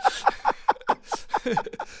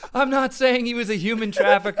 I'm not saying he was a human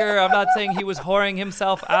trafficker. I'm not saying he was whoring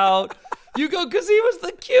himself out. You go, because he was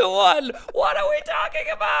the cute one. What are we talking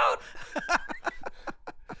about?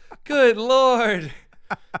 Good Lord.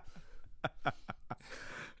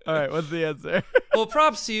 All right, what's the answer? Well,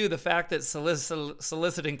 props to you. The fact that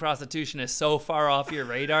soliciting prostitution is so far off your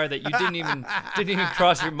radar that you didn't even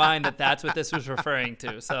cross your mind that that's what this was referring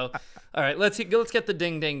to. So, all right, let's get the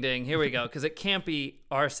ding, ding, ding. Here we go, because it can't be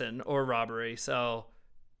arson or robbery. So,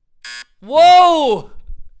 whoa!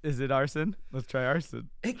 Is it arson? Let's try arson.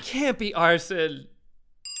 It can't be arson.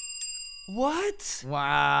 What?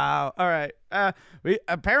 Wow. All right. We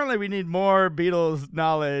need more Beatles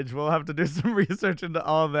knowledge. We'll have to do some research into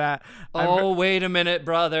all that. Oh, wait a minute,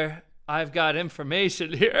 brother. I've got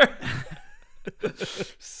information here.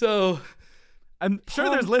 So, I'm sure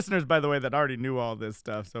there's listeners, by the way, that already knew all this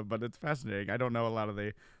stuff. But it's fascinating. I don't know a lot of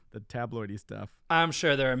the tabloidy stuff. I'm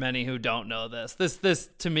sure there are many who don't know this. This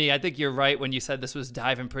to me, I think you're right when you said this was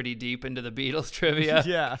diving pretty deep into the Beatles trivia.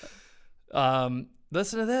 Yeah.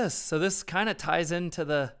 Listen to this. So this kind of ties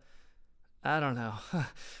into I don't know.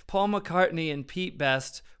 Paul McCartney and Pete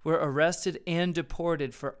Best were arrested and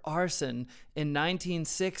deported for arson in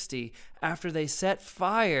 1960 after they set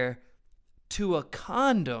fire to a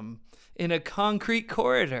condom in a concrete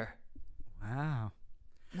corridor. Wow.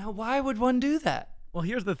 Now, why would one do that? Well,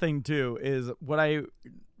 here's the thing, too, is what I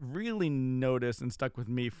really noticed and stuck with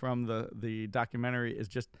me from the documentary is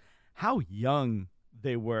just how young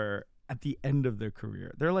they were at the end of their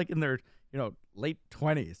career. They're like in their, late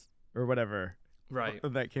 20s or whatever. Right.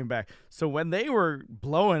 That came back. So when they were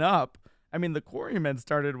blowing up, I mean, the Quarrymen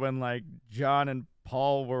started when like John and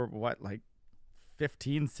Paul were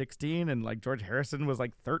 15, 16, and like George Harrison was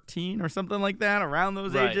like 13 or something like that, around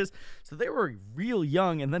those Right. ages. So they were real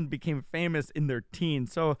young and then became famous in their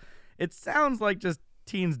teens. So it sounds like just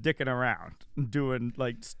teens dicking around and doing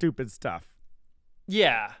like stupid stuff.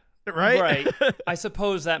 Yeah. Right? I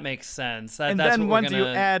suppose that makes sense. And That's then what once you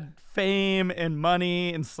add fame and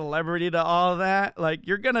money and celebrity to all that, like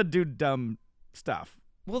you're going to do dumb stuff.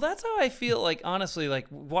 Well, that's how I feel, like, honestly, like,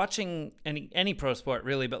 watching any pro sport,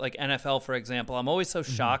 really, but, like, NFL, for example, I'm always so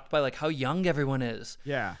shocked by, like, how young everyone is.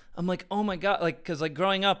 Yeah. I'm like, oh, my God, like, because, like,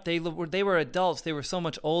 growing up, they were adults. They were so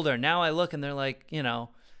much older. Now I look, and they're, like,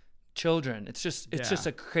 children. It's just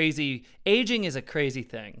a crazy, aging is a crazy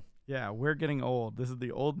thing. Yeah, we're getting old. This is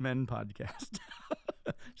the Old Men Podcast.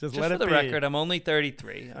 Just let for it the be. record, I'm only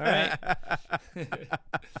 33, all right?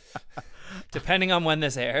 Depending on when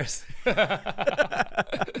this airs.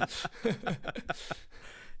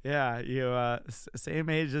 Yeah, you same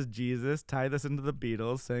age as Jesus. Tie this into the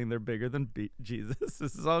Beatles, saying they're bigger than Jesus.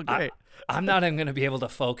 This is all great. I'm not even going to be able to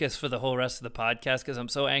focus for the whole rest of the podcast because I'm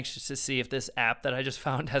so anxious to see if this app that I just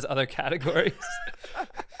found has other categories.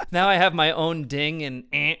 Now I have my own ding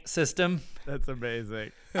and system. That's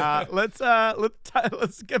amazing. Let's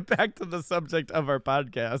get back to the subject of our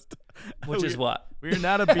podcast, Which is what? We're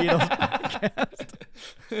not a Beatles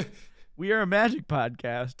podcast. We are a magic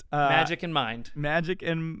podcast. Magic in mind. Magic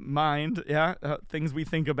and mind, yeah. Things we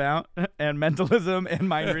think about, and mentalism and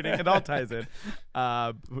mind reading. It all ties in.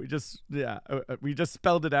 We just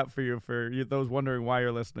spelled it out for you, those wondering why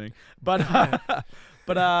you're listening. But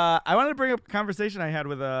I wanted to bring up a conversation I had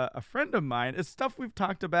with a friend of mine. It's stuff we've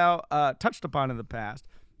touched upon in the past.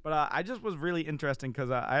 But I just was really interesting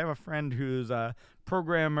because I have a friend who's a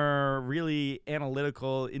programmer, really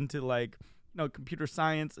analytical, into like, computer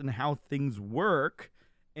science and how things work.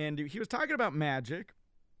 And he was talking about magic,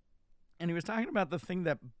 and he was talking about the thing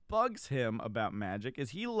that bugs him about magic is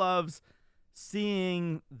he loves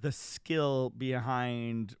seeing the skill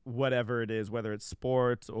behind whatever it is, whether it's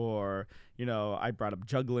sports or, I brought up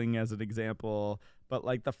juggling as an example, but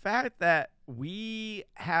like the fact that we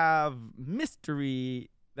have mystery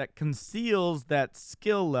that conceals that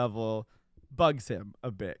skill level bugs him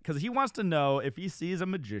a bit, because he wants to know if he sees a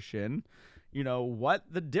magician, what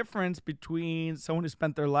the difference between someone who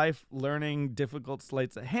spent their life learning difficult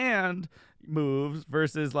sleights of hand moves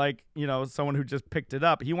versus like, someone who just picked it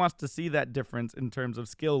up. He wants to see that difference in terms of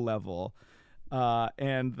skill level.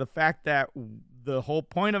 And the fact that the whole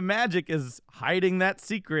point of magic is hiding that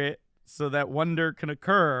secret so that wonder can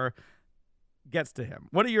occur gets to him.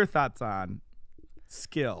 What are your thoughts on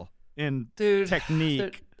skill and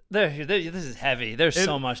technique? This is heavy. There's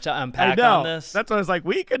so much to unpack on this. That's why I was like,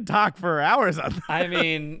 we could talk for hours on that. I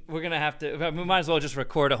mean, we're going to have to, we might as well just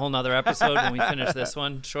record a whole nother episode when we finish this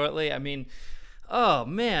one shortly. I mean, oh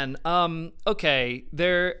man. Okay.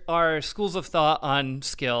 There are schools of thought on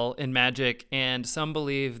skill in magic, and some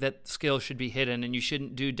believe that skill should be hidden and you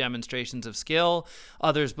shouldn't do demonstrations of skill.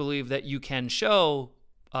 Others believe that you can show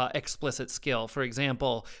explicit skill. For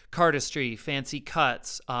example, cardistry, fancy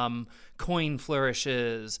cuts, coin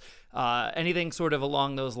flourishes, anything sort of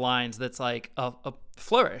along those lines that's like a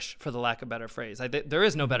flourish, for the lack of a better phrase. There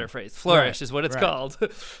is no better phrase. Flourish is what it's called.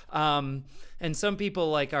 And some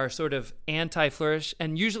people are sort of anti-flourish,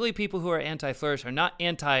 and usually people who are anti-flourish are not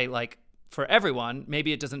anti for everyone.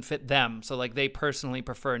 Maybe it doesn't fit them, so they personally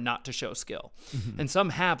prefer not to show skill. And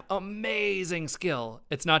some have amazing skill.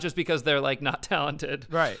 It's not just because they're not talented,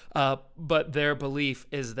 right? But their belief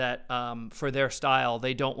is that for their style,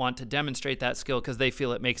 they don't want to demonstrate that skill because they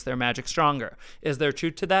feel it makes their magic stronger. Is there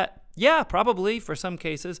truth to that? Yeah, probably for some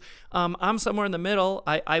cases. I'm somewhere in the middle.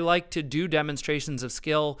 I like to do demonstrations of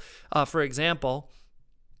skill. For example,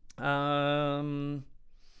 one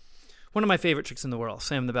of my favorite tricks in the world,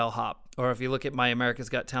 Sam the Bellhop, or if you look at my America's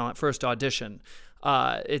Got Talent first audition,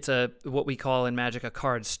 it's what we call in magic a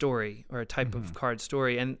card story, or a type of card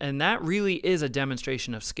story, and that really is a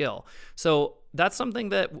demonstration of skill. So that's something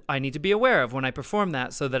that I need to be aware of when I perform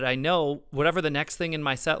that, so that I know whatever the next thing in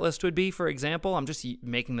my set list would be. For example, I'm just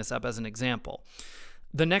making this up as an example.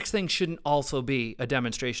 The next thing shouldn't also be a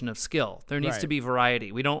demonstration of skill. There needs to be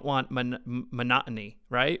variety. We don't want monotony,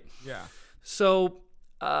 right? Yeah. So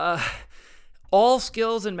all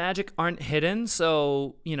skills in magic aren't hidden.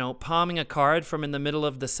 So, palming a card from in the middle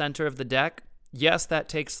of the center of the deck, yes, that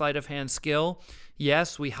takes sleight of hand skill.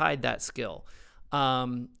 Yes, we hide that skill.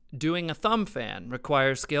 Doing a thumb fan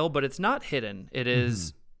requires skill, but it's not hidden. It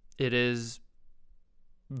is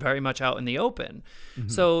very much out in the open.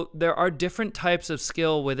 So there are different types of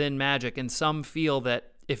skill within magic, and some feel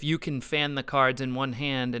that if you can fan the cards in one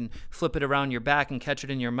hand and flip it around your back and catch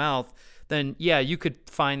it in your mouth, then yeah, you could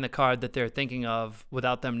find the card that they're thinking of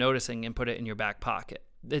without them noticing and put it in your back pocket.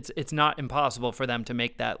 It's not impossible for them to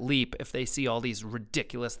make that leap if they see all these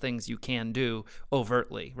ridiculous things you can do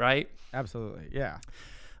overtly, right? Absolutely, yeah.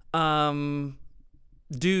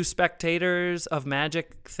 Do spectators of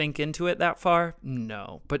magic think into it that far?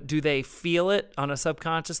 No. But do they feel it on a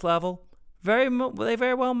subconscious level? They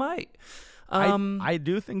very well might. I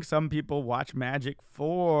do think some people watch magic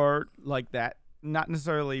for that, not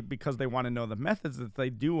necessarily because they want to know the methods, that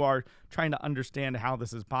they are trying to understand how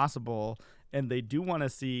this is possible, and they do want to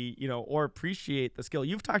see, or appreciate the skill.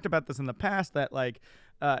 You've talked about this in the past, that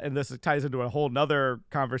and this ties into a whole nother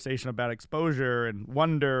conversation about exposure and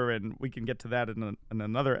wonder, and we can get to that in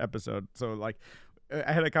another episode. So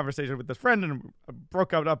I had a conversation with this friend and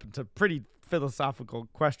broke it up into pretty philosophical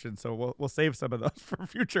questions, so we'll save some of those for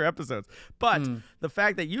future episodes. But the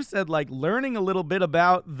fact that you said learning a little bit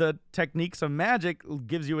about the techniques of magic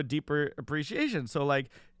gives you a deeper appreciation. So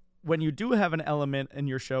when you do have an element in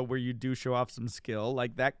your show where you do show off some skill,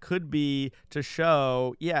 that could be to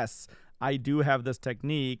show, yes, I do have this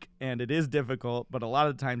technique and it is difficult, but a lot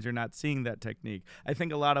of times you're not seeing that technique. I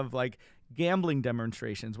think a lot of gambling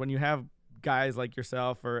demonstrations, when you have guys like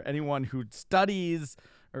yourself or anyone who studies,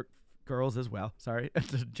 or girls as well, sorry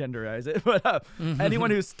to genderize it, but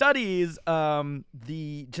anyone who studies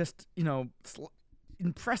the just,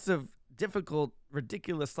 impressive, difficult,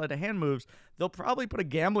 ridiculous sleight of hand moves, they'll probably put a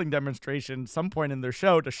gambling demonstration some point in their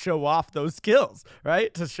show to show off those skills,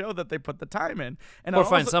 right? To show that they put the time in. And or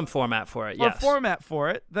find some format for it, yes. Or format for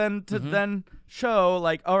it, then to then show,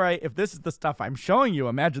 like, all right, if this is the stuff I'm showing you,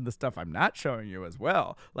 imagine the stuff I'm not showing you as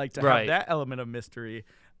well. Like, to have that element of mystery.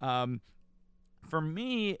 For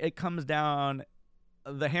me, it comes down,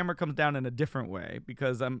 the hammer comes down in a different way,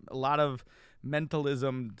 because a lot of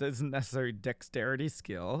mentalism isn't necessarily dexterity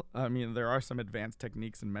skill. I mean, there are some advanced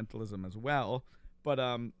techniques in mentalism as well, but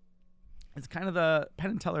it's kind of the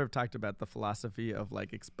Penn and Teller have talked about the philosophy of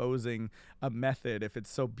like exposing a method. If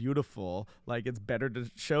it's so beautiful, like it's better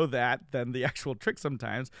to show that than the actual trick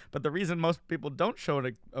sometimes. But the reason most people don't show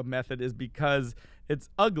a method is because it's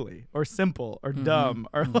ugly or simple or dumb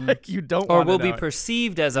or like you don't or want to will know be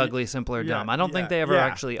perceived as ugly, simple, or dumb. I don't think they ever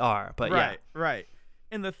actually are, but right.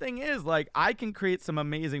 And the thing is, like, I can create some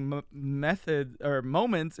amazing method or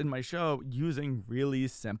moments in my show using really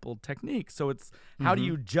simple techniques. So it's how do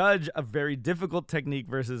you judge a very difficult technique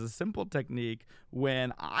versus a simple technique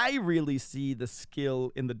when I really see the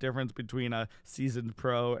skill in the difference between a seasoned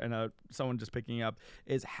pro and someone just picking up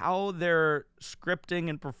is how they're scripting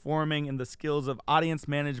and performing and the skills of audience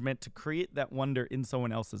management to create that wonder in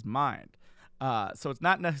someone else's mind. So it's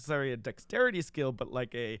not necessarily a dexterity skill, but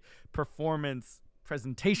like a performance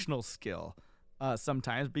presentational skill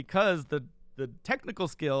sometimes, because the technical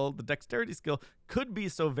skill, the dexterity skill, could be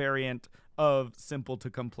so variant of simple to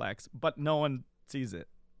complex, but no one sees it.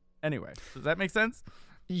 Anyway, does that make sense?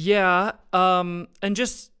 Yeah. And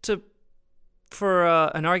just for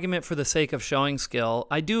an argument for the sake of showing skill,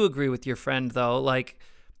 I do agree with your friend, though. Like,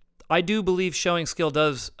 I do believe showing skill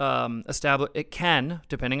does it can,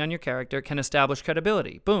 depending on your character, can establish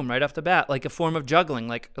credibility. Boom, right off the bat, like a form of juggling.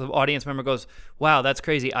 Like the audience member goes, wow, that's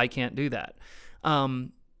crazy. I can't do that.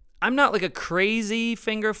 I'm not like a crazy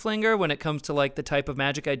finger flinger when it comes to like the type of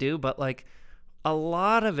magic I do, but like a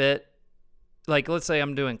lot of it, like let's say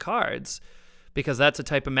I'm doing cards, because that's a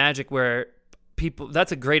type of magic where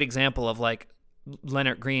that's a great example of like,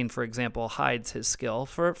 Leonard Green, for example, hides his skill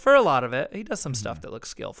for a lot of it. He does some stuff that looks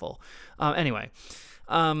skillful. Anyway,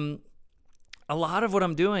 a lot of what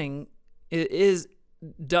I'm doing is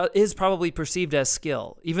probably perceived as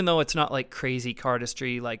skill, even though it's not like crazy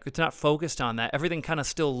cardistry. Like it's not focused on that. Everything kind of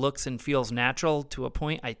still looks and feels natural to a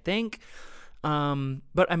point, I think.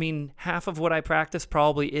 But I mean, half of what I practice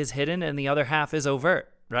probably is hidden, and the other half is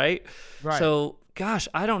overt, right? Right. So, gosh,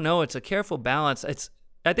 I don't know. It's a careful balance.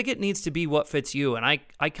 I think it needs to be what fits you, and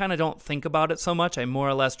I kind of don't think about it so much. I more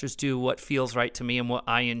or less just do what feels right to me and what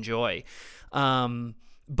I enjoy.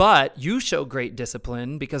 But you show great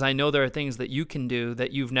discipline, because I know there are things that you can do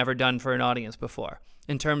that you've never done for an audience before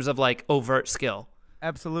in terms of like overt skill.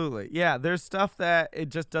 Absolutely. Yeah, there's stuff that it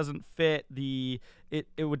just doesn't fit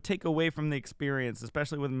it would take away from the experience,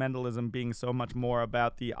 especially with mentalism being so much more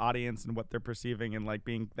about the audience and what they're perceiving and like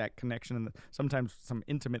being that connection and sometimes some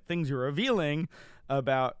intimate things you're revealing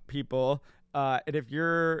about people. And if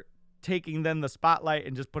you're taking then the spotlight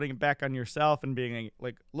and just putting it back on yourself and being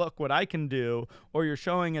like, look what I can do, or you're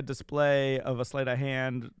showing a display of a sleight of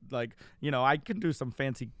hand, like, I can do some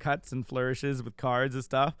fancy cuts and flourishes with cards and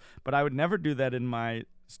stuff, but I would never do that in my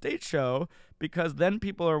stage show, because then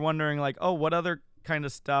people are wondering like, oh, what other kind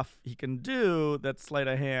of stuff he can do that's sleight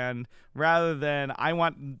of hand, rather than I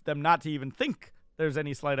want them not to even think there's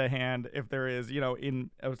any sleight of hand if there is, in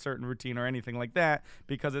a certain routine or anything like that,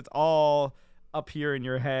 because it's all up here in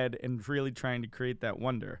your head and really trying to create that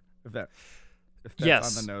wonder. If that's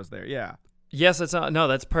yes. on the nose there. Yeah. Yes,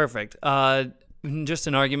 that's perfect. Just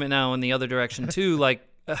an argument now in the other direction too. Like,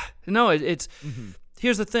 it's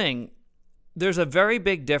here's the thing. There's a very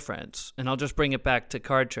big difference, and I'll just bring it back to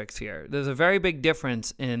card tricks here. There's a very big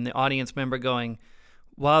difference in the audience member going,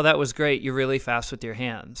 wow, that was great. You're really fast with your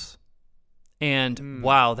hands. And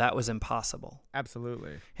wow, that was impossible.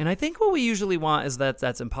 Absolutely. And I think what we usually want is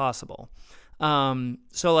that's impossible.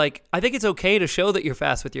 So like, I think it's okay to show that you're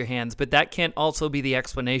fast with your hands, but that can't also be the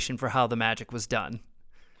explanation for how the magic was done.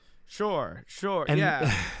 Sure. And,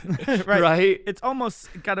 yeah. Right. It's almost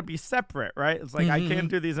got to be separate, right? It's like, I can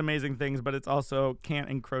do these amazing things, but it's also can't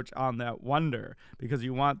encroach on that wonder, because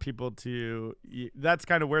you want people to, that's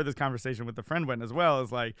kind of where this conversation with the friend went as well,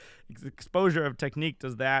 is like exposure of technique.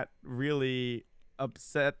 Does that really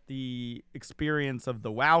upset the experience of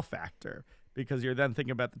the wow factor? Because you're then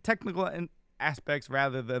thinking about the technical aspects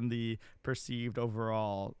rather than the perceived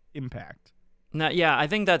overall impact. Yeah, I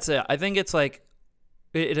think that's it. I think it's like,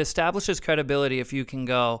 it establishes credibility if you can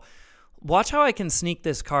go, watch how I can sneak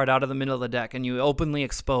this card out of the middle of the deck, and you openly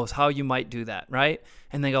expose how you might do that, right?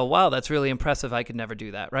 And they go, wow, that's really impressive. I could never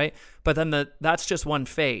do that, right? But then that's just one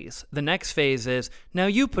phase. The next phase is, now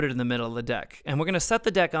you put it in the middle of the deck, and we're going to set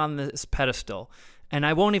the deck on this pedestal, and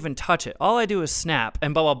I won't even touch it. All I do is snap,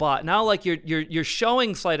 and blah, blah, blah. Now, like, you're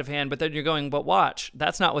showing sleight of hand, but then you're going, but watch,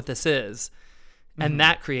 that's not what this is. And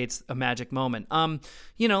that creates a magic moment.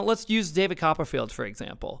 Let's use David Copperfield, for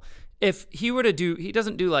example. If he were to he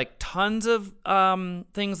doesn't do like tons of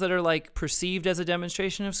things that are like perceived as a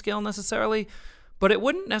demonstration of skill necessarily, but it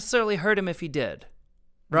wouldn't necessarily hurt him if he did,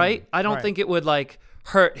 right? I don't think it would like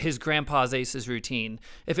hurt his grandpa's aces routine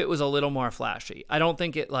if it was a little more flashy. I don't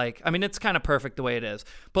think it it's kind of perfect the way it is.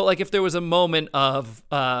 But like if there was a moment of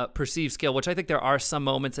perceived skill, which I think there are some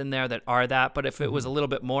moments in there that are that, but if it was a little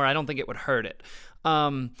bit more, I don't think it would hurt it.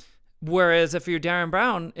 Whereas if you're Darren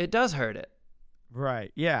Brown, it does hurt it.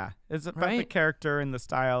 Right. Yeah. It's about the character and the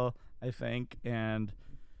style, I think, and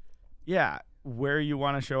where you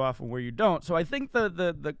want to show off and where you don't. So I think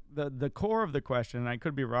the core of the question, and I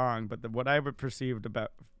could be wrong, but what I perceived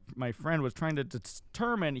about my friend was trying to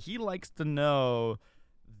determine, he likes to know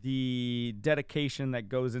the dedication that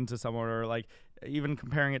goes into someone, or like even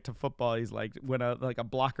comparing it to football, he's like when a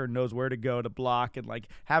blocker knows where to go to block, and like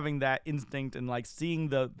having that instinct and like seeing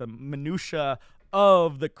the minutia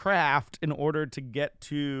of the craft in order to get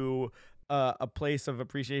to a place of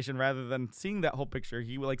appreciation rather than seeing that whole picture.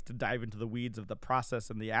 He likes to dive into the weeds of the process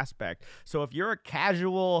and the aspect. So if you're a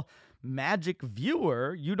casual Magic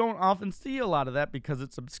viewer, you don't often see a lot of that because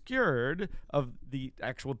it's obscured of the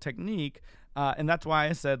actual technique. And that's why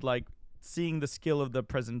I said, like, seeing the skill of the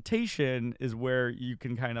presentation is where you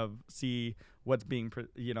can kind of see what's being,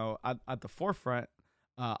 at the forefront.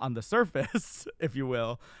 On the surface, if you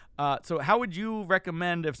will. So how would you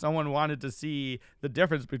recommend if someone wanted to see the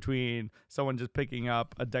difference between someone just picking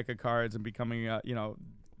up a deck of cards and becoming,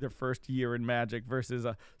 their first year in Magic versus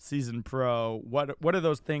a seasoned pro? What are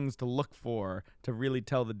those things to look for to really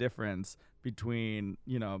tell the difference between,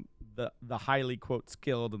 the highly, quote,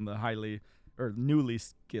 skilled and the highly or newly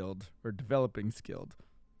skilled or developing skilled?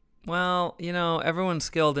 Well, everyone's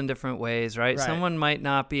skilled in different ways, right? Someone might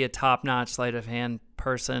not be a top-notch sleight of hand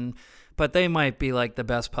person, but they might be like the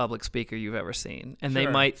best public speaker you've ever seen. And they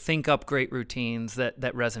might think up great routines that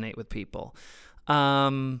resonate with people.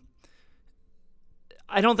 I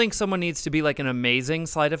don't think someone needs to be like an amazing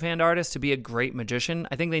sleight of hand artist to be a great magician.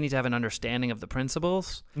 I think they need to have an understanding of the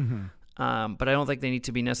principles, but I don't think they need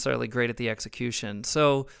to be necessarily great at the execution.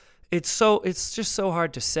 So it's just so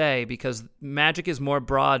hard to say because Magic is more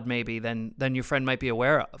broad maybe than your friend might be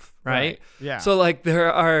aware of, right? Yeah. So like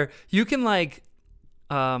you can like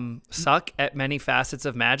suck at many facets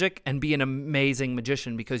of Magic and be an amazing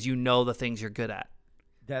magician because you know the things you're good at.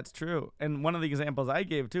 That's true. And one of the examples I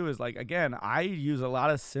gave too is like, again, I use a lot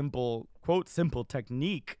of simple, quote, simple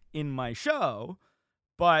technique in my show,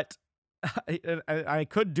 but I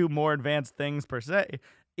could do more advanced things per se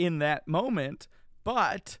in that moment,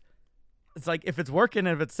 but it's like if it's working,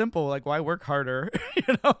 if it's simple, like why work harder,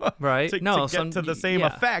 right? To get to the same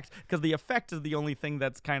effect, because the effect is the only thing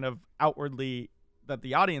that's kind of outwardly that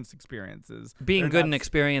the audience experiences. Being good and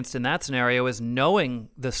experienced in that scenario is knowing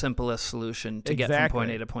the simplest solution to get from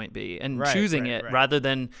point A to point B and choosing it rather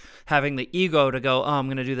than having the ego to go, oh, I'm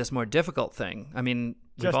going to do this more difficult thing. I mean,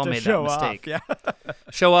 we've all made that mistake.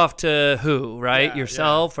 Show off to who, right?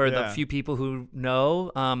 Yourself or the few people who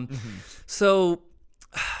know. So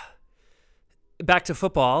back to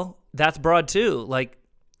football, that's broad too. Like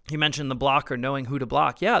you mentioned the blocker, knowing who to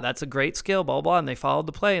block. Yeah, that's a great skill, blah, blah, and they followed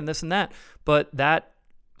the play and this and that. But that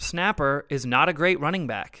snapper is not a great running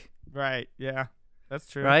back. Right, yeah, that's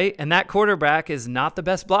true. Right? And that quarterback is not the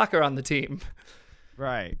best blocker on the team.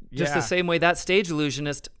 Right, Just the same way that stage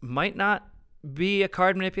illusionist might not be a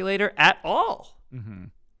card manipulator at all.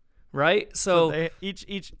 Right? So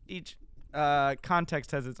each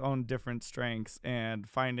context has its own different strengths, and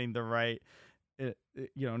finding the right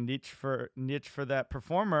niche for that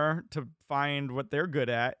performer to find what they're good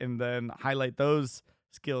at and then highlight those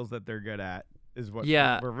skills that they're good at is what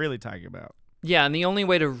we're really talking about. Yeah, and the only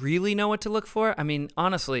way to really know what to look for, I mean,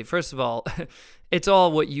 honestly, first of all, it's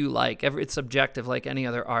all what you like. It's subjective like any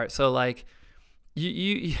other art. So like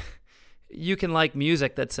you can like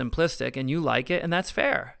music that's simplistic and you like it, and that's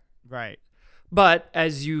fair. Right. But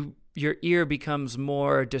as your ear becomes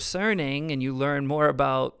more discerning and you learn more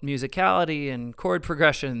about musicality and chord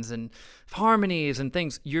progressions and harmonies and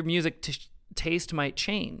things, your music taste might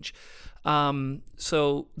change.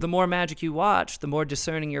 So the more Magic you watch, the more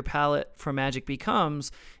discerning your palette for Magic becomes,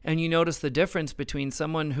 and you notice the difference between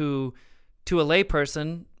someone who to a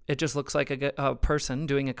layperson, it just looks like a person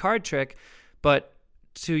doing a card trick. But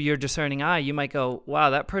to your discerning eye, you might go, wow,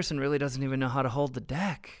 that person really doesn't even know how to hold the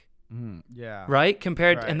deck. Yeah. Right?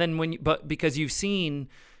 And then but because you've seen,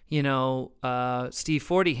 Steve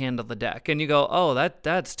Forte handle the deck, and you go, oh,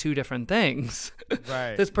 that's two different things.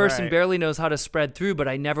 Right. This person barely knows how to spread through, but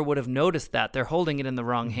I never would have noticed that. They're holding it in the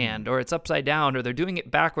wrong hand, or it's upside down, or they're doing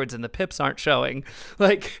it backwards and the pips aren't showing.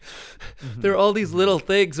 Like, there are all these little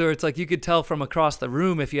things, or it's like you could tell from across the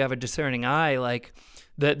room if you have a discerning eye, like,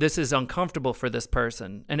 that this is uncomfortable for this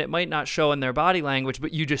person. And it might not show in their body language,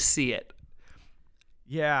 but you just see it.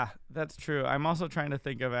 Yeah, that's true. I'm also trying to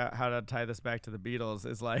think about how to tie this back to the Beatles.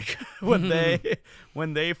 Is like when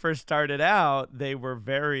they first started out, they were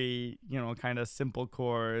very, kind of simple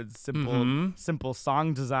chords, simple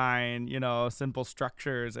song design, simple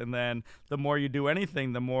structures. And then the more you do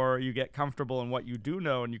anything, the more you get comfortable in what you do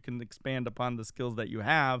know, and you can expand upon the skills that you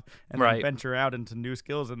have, and then venture out into new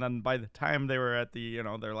skills. And then by the time they were at the,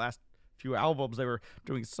 their last few albums, they were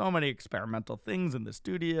doing so many experimental things in the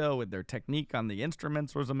studio, and their technique on the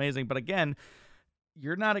instruments was amazing. But again,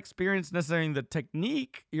 you're not experienced necessarily in the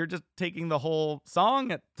technique, you're just taking the whole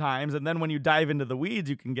song at times, and then when you dive into the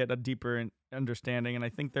weeds, you can get a deeper understanding. And I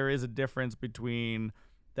think there is a difference between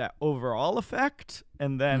that overall effect,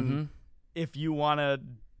 and then if you want to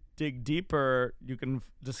dig deeper, you can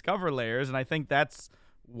discover layers. And I think that's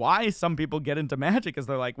why some people get into magic, is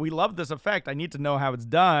they're like, we love this effect, I need to know how it's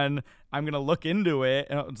done, I'm going to look into it.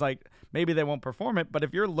 And it's like, maybe they won't perform it, but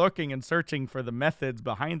if you're looking and searching for the methods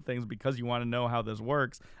behind things because you want to know how this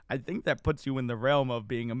works, I think that puts you in the realm of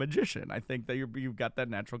being a magician. I think that you've got that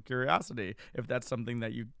natural curiosity, if that's something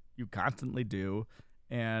that you constantly do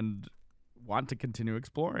and want to continue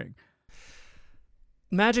exploring.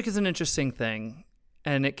 Magic is an interesting thing,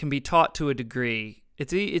 and it can be taught to a degree.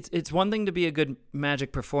 It's one thing to be a good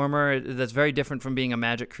magic performer. That's very different from being a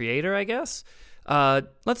magic creator, I guess.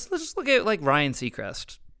 Let's just look at like Ryan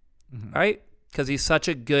Seacrest, right? Because he's such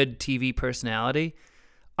a good TV personality.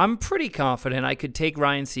 I'm pretty confident I could take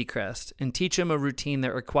Ryan Seacrest and teach him a routine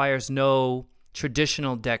that requires no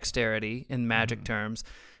traditional dexterity in magic terms,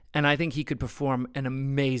 and I think he could perform an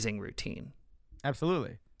amazing routine.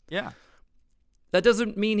 Absolutely. Yeah. That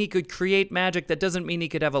doesn't mean he could create magic. That doesn't mean he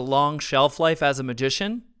could have a long shelf life as a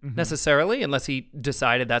magician, necessarily, unless he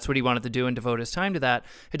decided that's what he wanted to do and devote his time to that.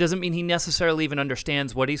 It doesn't mean he necessarily even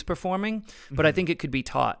understands what he's performing, but I think it could be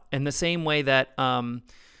taught. In the same way that, on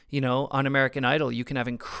American Idol, you can have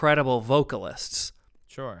incredible vocalists.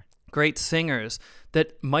 Sure. Great singers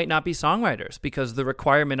that might not be songwriters, because the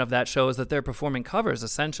requirement of that show is that they're performing covers,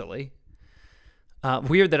 essentially.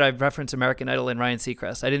 Weird that I've referenced American Idol and Ryan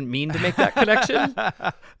Seacrest. I didn't mean to make that connection,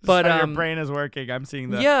 but your brain is working. I'm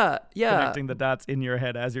seeing the connecting the dots in your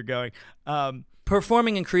head as you're going.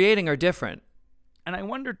 Performing and creating are different. And I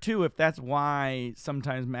wonder, too, if that's why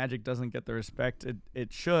sometimes magic doesn't get the respect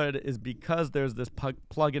it should, is because there's this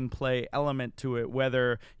plug-and-play element to it,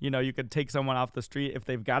 whether, you could take someone off the street, if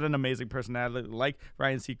they've got an amazing personality like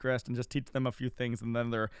Ryan Seacrest, and just teach them a few things, and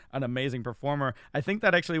then they're an amazing performer. I think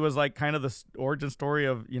that actually was like kind of the origin story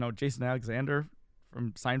of, Jason Alexander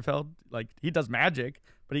from Seinfeld. Like, he does magic,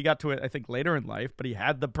 but he got to it, I think, later in life. But he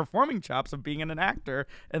had the performing chops of being an actor,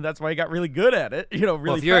 and that's why he got really good at it. Really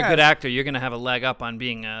well, if you're a good actor, you're going to have a leg up on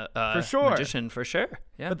being a magician, for sure.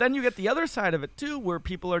 Yeah. But then you get the other side of it too, where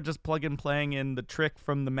people are just plug and playing in the trick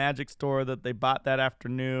from the magic store that they bought that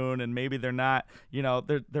afternoon, and maybe they're not,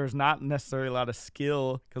 there's not necessarily a lot of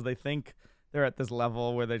skill because they think they're at this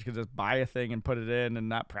level where they could just buy a thing and put it in and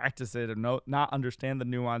not practice it, and not understand the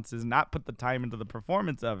nuances, not put the time into the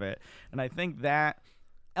performance of it. And I think that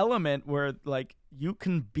element where like you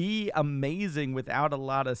can be amazing without a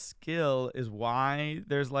lot of skill is why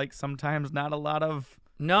there's like sometimes not a lot of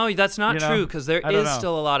that's not true, because there is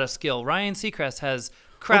still a lot of skill. Ryan Seacrest has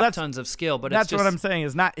tons of skill, but that's what I'm saying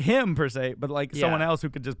is not him per se, but like someone else who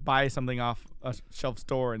could just buy something off a shelf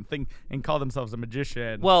store and call themselves a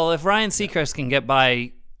magician. Well, if Ryan Seacrest can get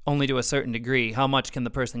by only to a certain degree, how much can the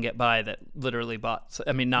person get by that literally bought?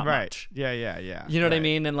 I mean, not much. Yeah. You know what I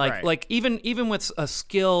mean? And like even with a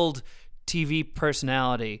skilled TV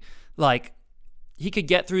personality, like he could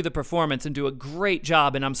get through the performance and do a great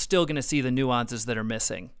job, and I'm still going to see the nuances that are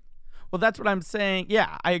missing. Well, that's what I'm saying.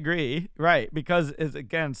 Yeah, I agree. Right. Because it's,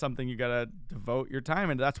 again, something you got to devote your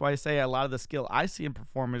time into. That's why I say a lot of the skill I see in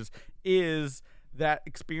performers is that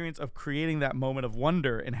experience of creating that moment of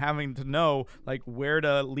wonder and having to know like where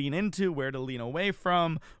to lean into, where to lean away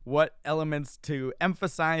from, what elements to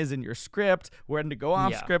emphasize in your script, when to go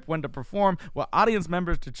off script, when to perform, what audience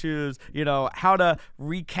members to choose, how to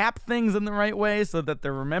recap things in the right way so that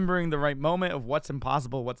they're remembering the right moment of what's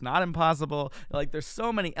impossible, what's not impossible. Like there's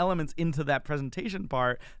so many elements into that presentation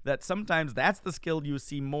part that sometimes that's the skill you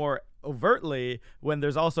see more overtly when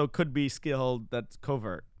there's also could be skill that's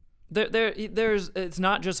covert. There's it's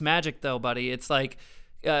not just magic though, buddy. It's like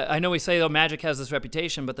I know we say magic has this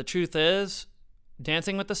reputation, but the truth is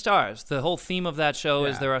Dancing with the Stars, the whole theme of that show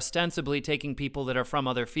is they're ostensibly taking people that are from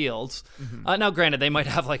other fields. Now granted, they might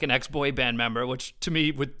have like an ex-boy band member, which to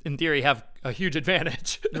me would in theory have a huge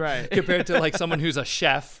advantage, right? Compared to like someone who's a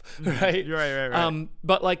chef, right? Right.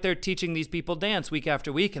 But like they're teaching these people dance week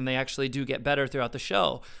after week, and they actually do get better throughout the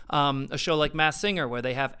show. A show like Masked Singer, where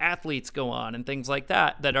they have athletes go on and things like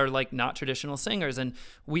that are like not traditional singers, and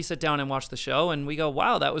we sit down and watch the show, and we go,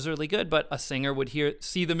 "Wow, that was really good." But a singer would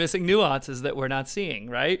see the missing nuances that we're not seeing,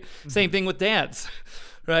 right? Same thing with dance,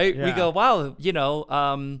 right? We go, "Wow,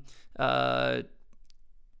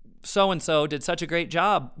 so-and-so did such a great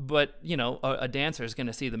job," but a dancer is going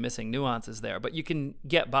to see the missing nuances there. But you can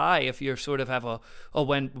get by if you sort of have a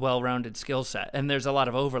well-rounded skill set, and there's a lot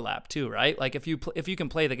of overlap too, right? Like if you can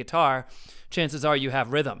play the guitar, chances are you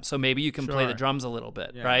have rhythm, so maybe you can play the drums a little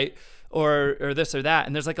bit, right? Or this or that,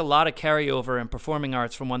 and there's like a lot of carryover in performing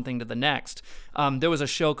arts from one thing to the next. There was a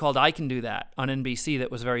show called I Can Do That on NBC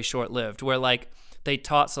that was very short-lived, where like they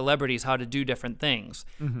taught celebrities how to do different things.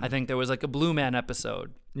 I think there was like a Blue Man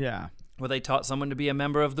episode. Yeah. Where they taught someone to be a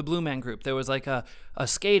member of the Blue Man Group. There was like a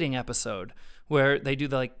skating episode where they do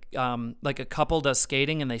like a couple does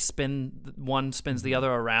skating and they one spins the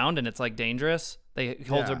other around, and it's like dangerous. They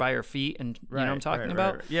hold her by her feet, and you know what I'm talking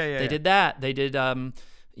about? Right. Yeah. They did that. They did There's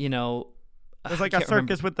like a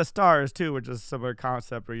Circus with the Stars too, which is a similar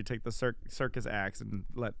concept where you take the circus acts and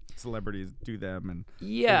let celebrities do them. And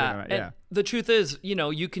and the truth is,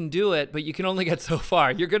 you can do it, but you can only get so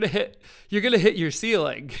far. You're gonna hit your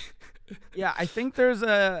ceiling. Yeah, I think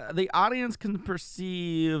the audience can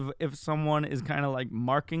perceive if someone is kind of like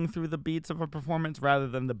marking through the beats of a performance rather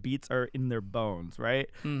than the beats are in their bones, right?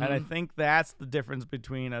 And I think that's the difference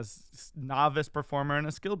between a novice performer and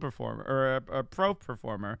a skilled performer, or a pro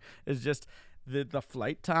performer, is just the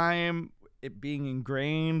flight time, it being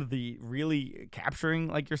ingrained, the really capturing,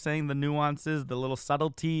 like you're saying, the nuances, the little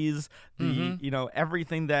subtleties, the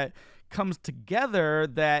everything that comes together,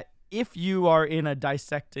 that if you are in a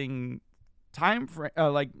dissecting time frame,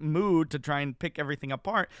 like mood to try and pick everything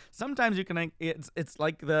apart, sometimes you can, it's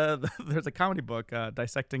like there's a comedy book,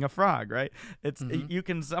 Dissecting a Frog, right? You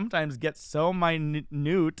can sometimes get so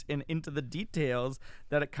minute and into the details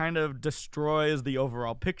that it kind of destroys the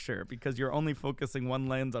overall picture, because you're only focusing one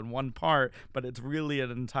lens on one part, but it's really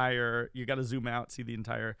you got to zoom out, see the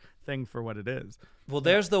entire thing for what it is. Well,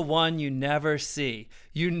 there's the one you never see.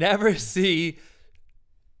 You never see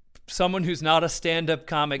someone who's not a stand-up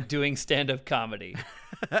comic doing stand-up comedy.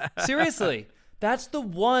 Seriously, that's the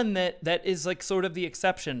one that is like sort of the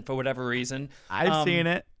exception for whatever reason. I've seen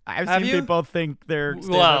it. I've seen people think they're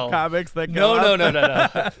stand-up comics that go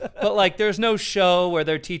No. But like, there's no show where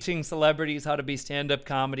they're teaching celebrities how to be stand-up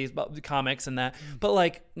comics and that. But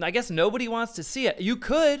like, I guess nobody wants to see it. You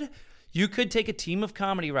could take a team of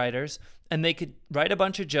comedy writers and they could write a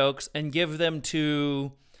bunch of jokes and give them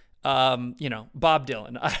to Bob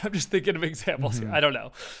Dylan. I'm just thinking of examples here. I don't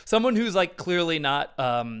know. Someone who's like clearly not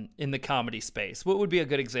in the comedy space. What would be a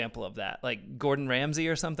good example of that? Like Gordon Ramsay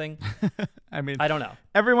or something? I mean, I don't know.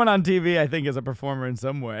 Everyone on TV, I think, is a performer in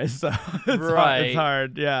some way. So it's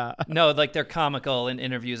hard. Yeah. No, like they're comical in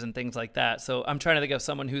interviews and things like that. So I'm trying to think of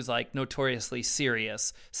someone who's like notoriously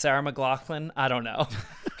serious. Sarah McLachlan? I don't know.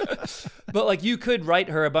 But like, you could write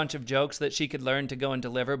her a bunch of jokes that she could learn to go and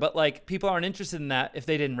deliver. But like, people aren't interested in that if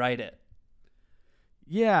they didn't write it.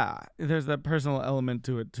 Yeah, there's that personal element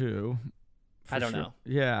to it too. I don't know.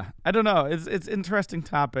 Yeah, I don't know. It's interesting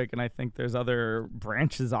topic, and I think there's other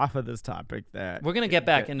branches off of this topic that we're gonna get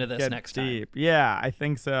back into this next deep. time. Yeah, I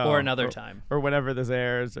think so. Or another time, or whenever this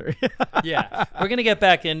airs. Or yeah, we're gonna get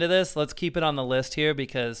back into this. Let's keep it on the list here,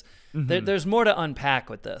 because there's more to unpack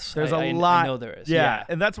with this. There's a lot. I know there is. Yeah,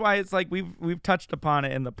 and that's why it's like we've touched upon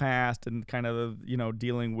it in the past, and kind of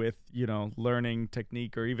dealing with learning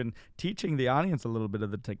technique, or even teaching the audience a little bit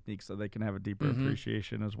of the technique so they can have a deeper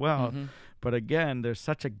appreciation as well. But again, there's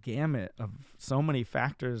such a gamut of so many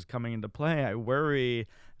factors coming into play. I worry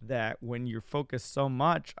that when you're focused so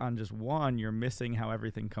much on just one, you're missing how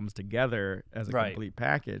everything comes together as a complete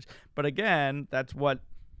package. But again, that's what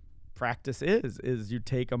practice is you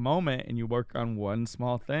take a moment and you work on one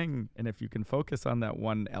small thing. And if you can focus on that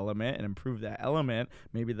one element and improve that element,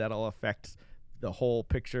 maybe that'll affect the whole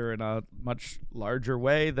picture in a much larger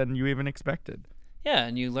way than you even expected. Yeah,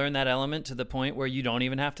 and you learn that element to the point where you don't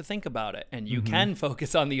even have to think about it, and you can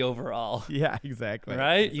focus on the overall. Yeah, exactly.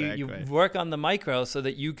 Right? Exactly. You work on the micro so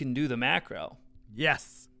that you can do the macro.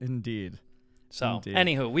 Yes, indeed. So, Indeed.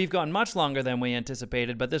 Anywho, we've gone much longer than we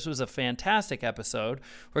anticipated, but this was a fantastic episode.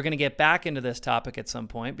 We're going to get back into this topic at some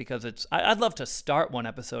point because I'd love to start one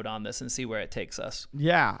episode on this and see where it takes us.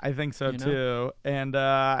 Yeah, I think so You know? too. And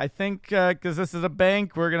I think because this is a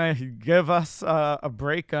bank, we're going to give us a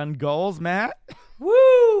break on goals, Matt.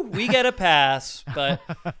 Woo! We get a pass, but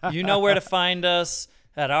you know where to find us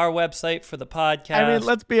at our website for the podcast. I mean,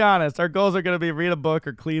 let's be honest. Our goals are going to be read a book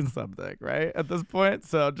or clean something, right? At this point.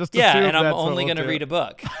 So just yeah, assume and I'm that's what only we'll going to do. read a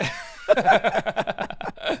book.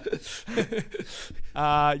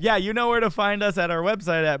 Yeah, you know where to find us at our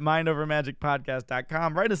website at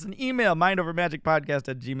mindovermagicpodcast.com. Write us an email,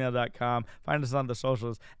 mindovermagicpodcast@gmail.com. Find us on the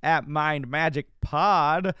socials at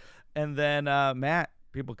mindmagicpod. And then, Matt,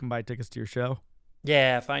 people can buy tickets to your show.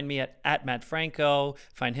 Yeah, find me at Matt Franco.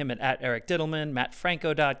 Find him at Eric Diddleman,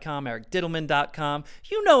 mattfranco.com, ericdiddleman.com.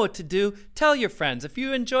 You know what to do. Tell your friends. If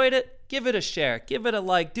you enjoyed it, give it a share. Give it a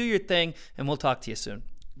like. Do your thing, and we'll talk to you soon.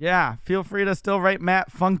 Yeah, feel free to still write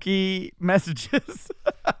Matt funky messages.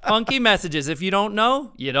 Funky messages. If you don't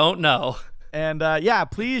know, you don't know. And yeah,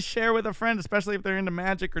 please share with a friend, especially if they're into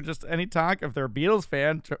magic or just any talk. If they're a Beatles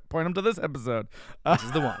fan, point them to this episode. This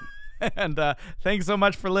is the one. And thanks so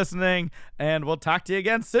much for listening, and we'll talk to you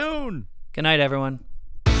again soon. Good night, everyone.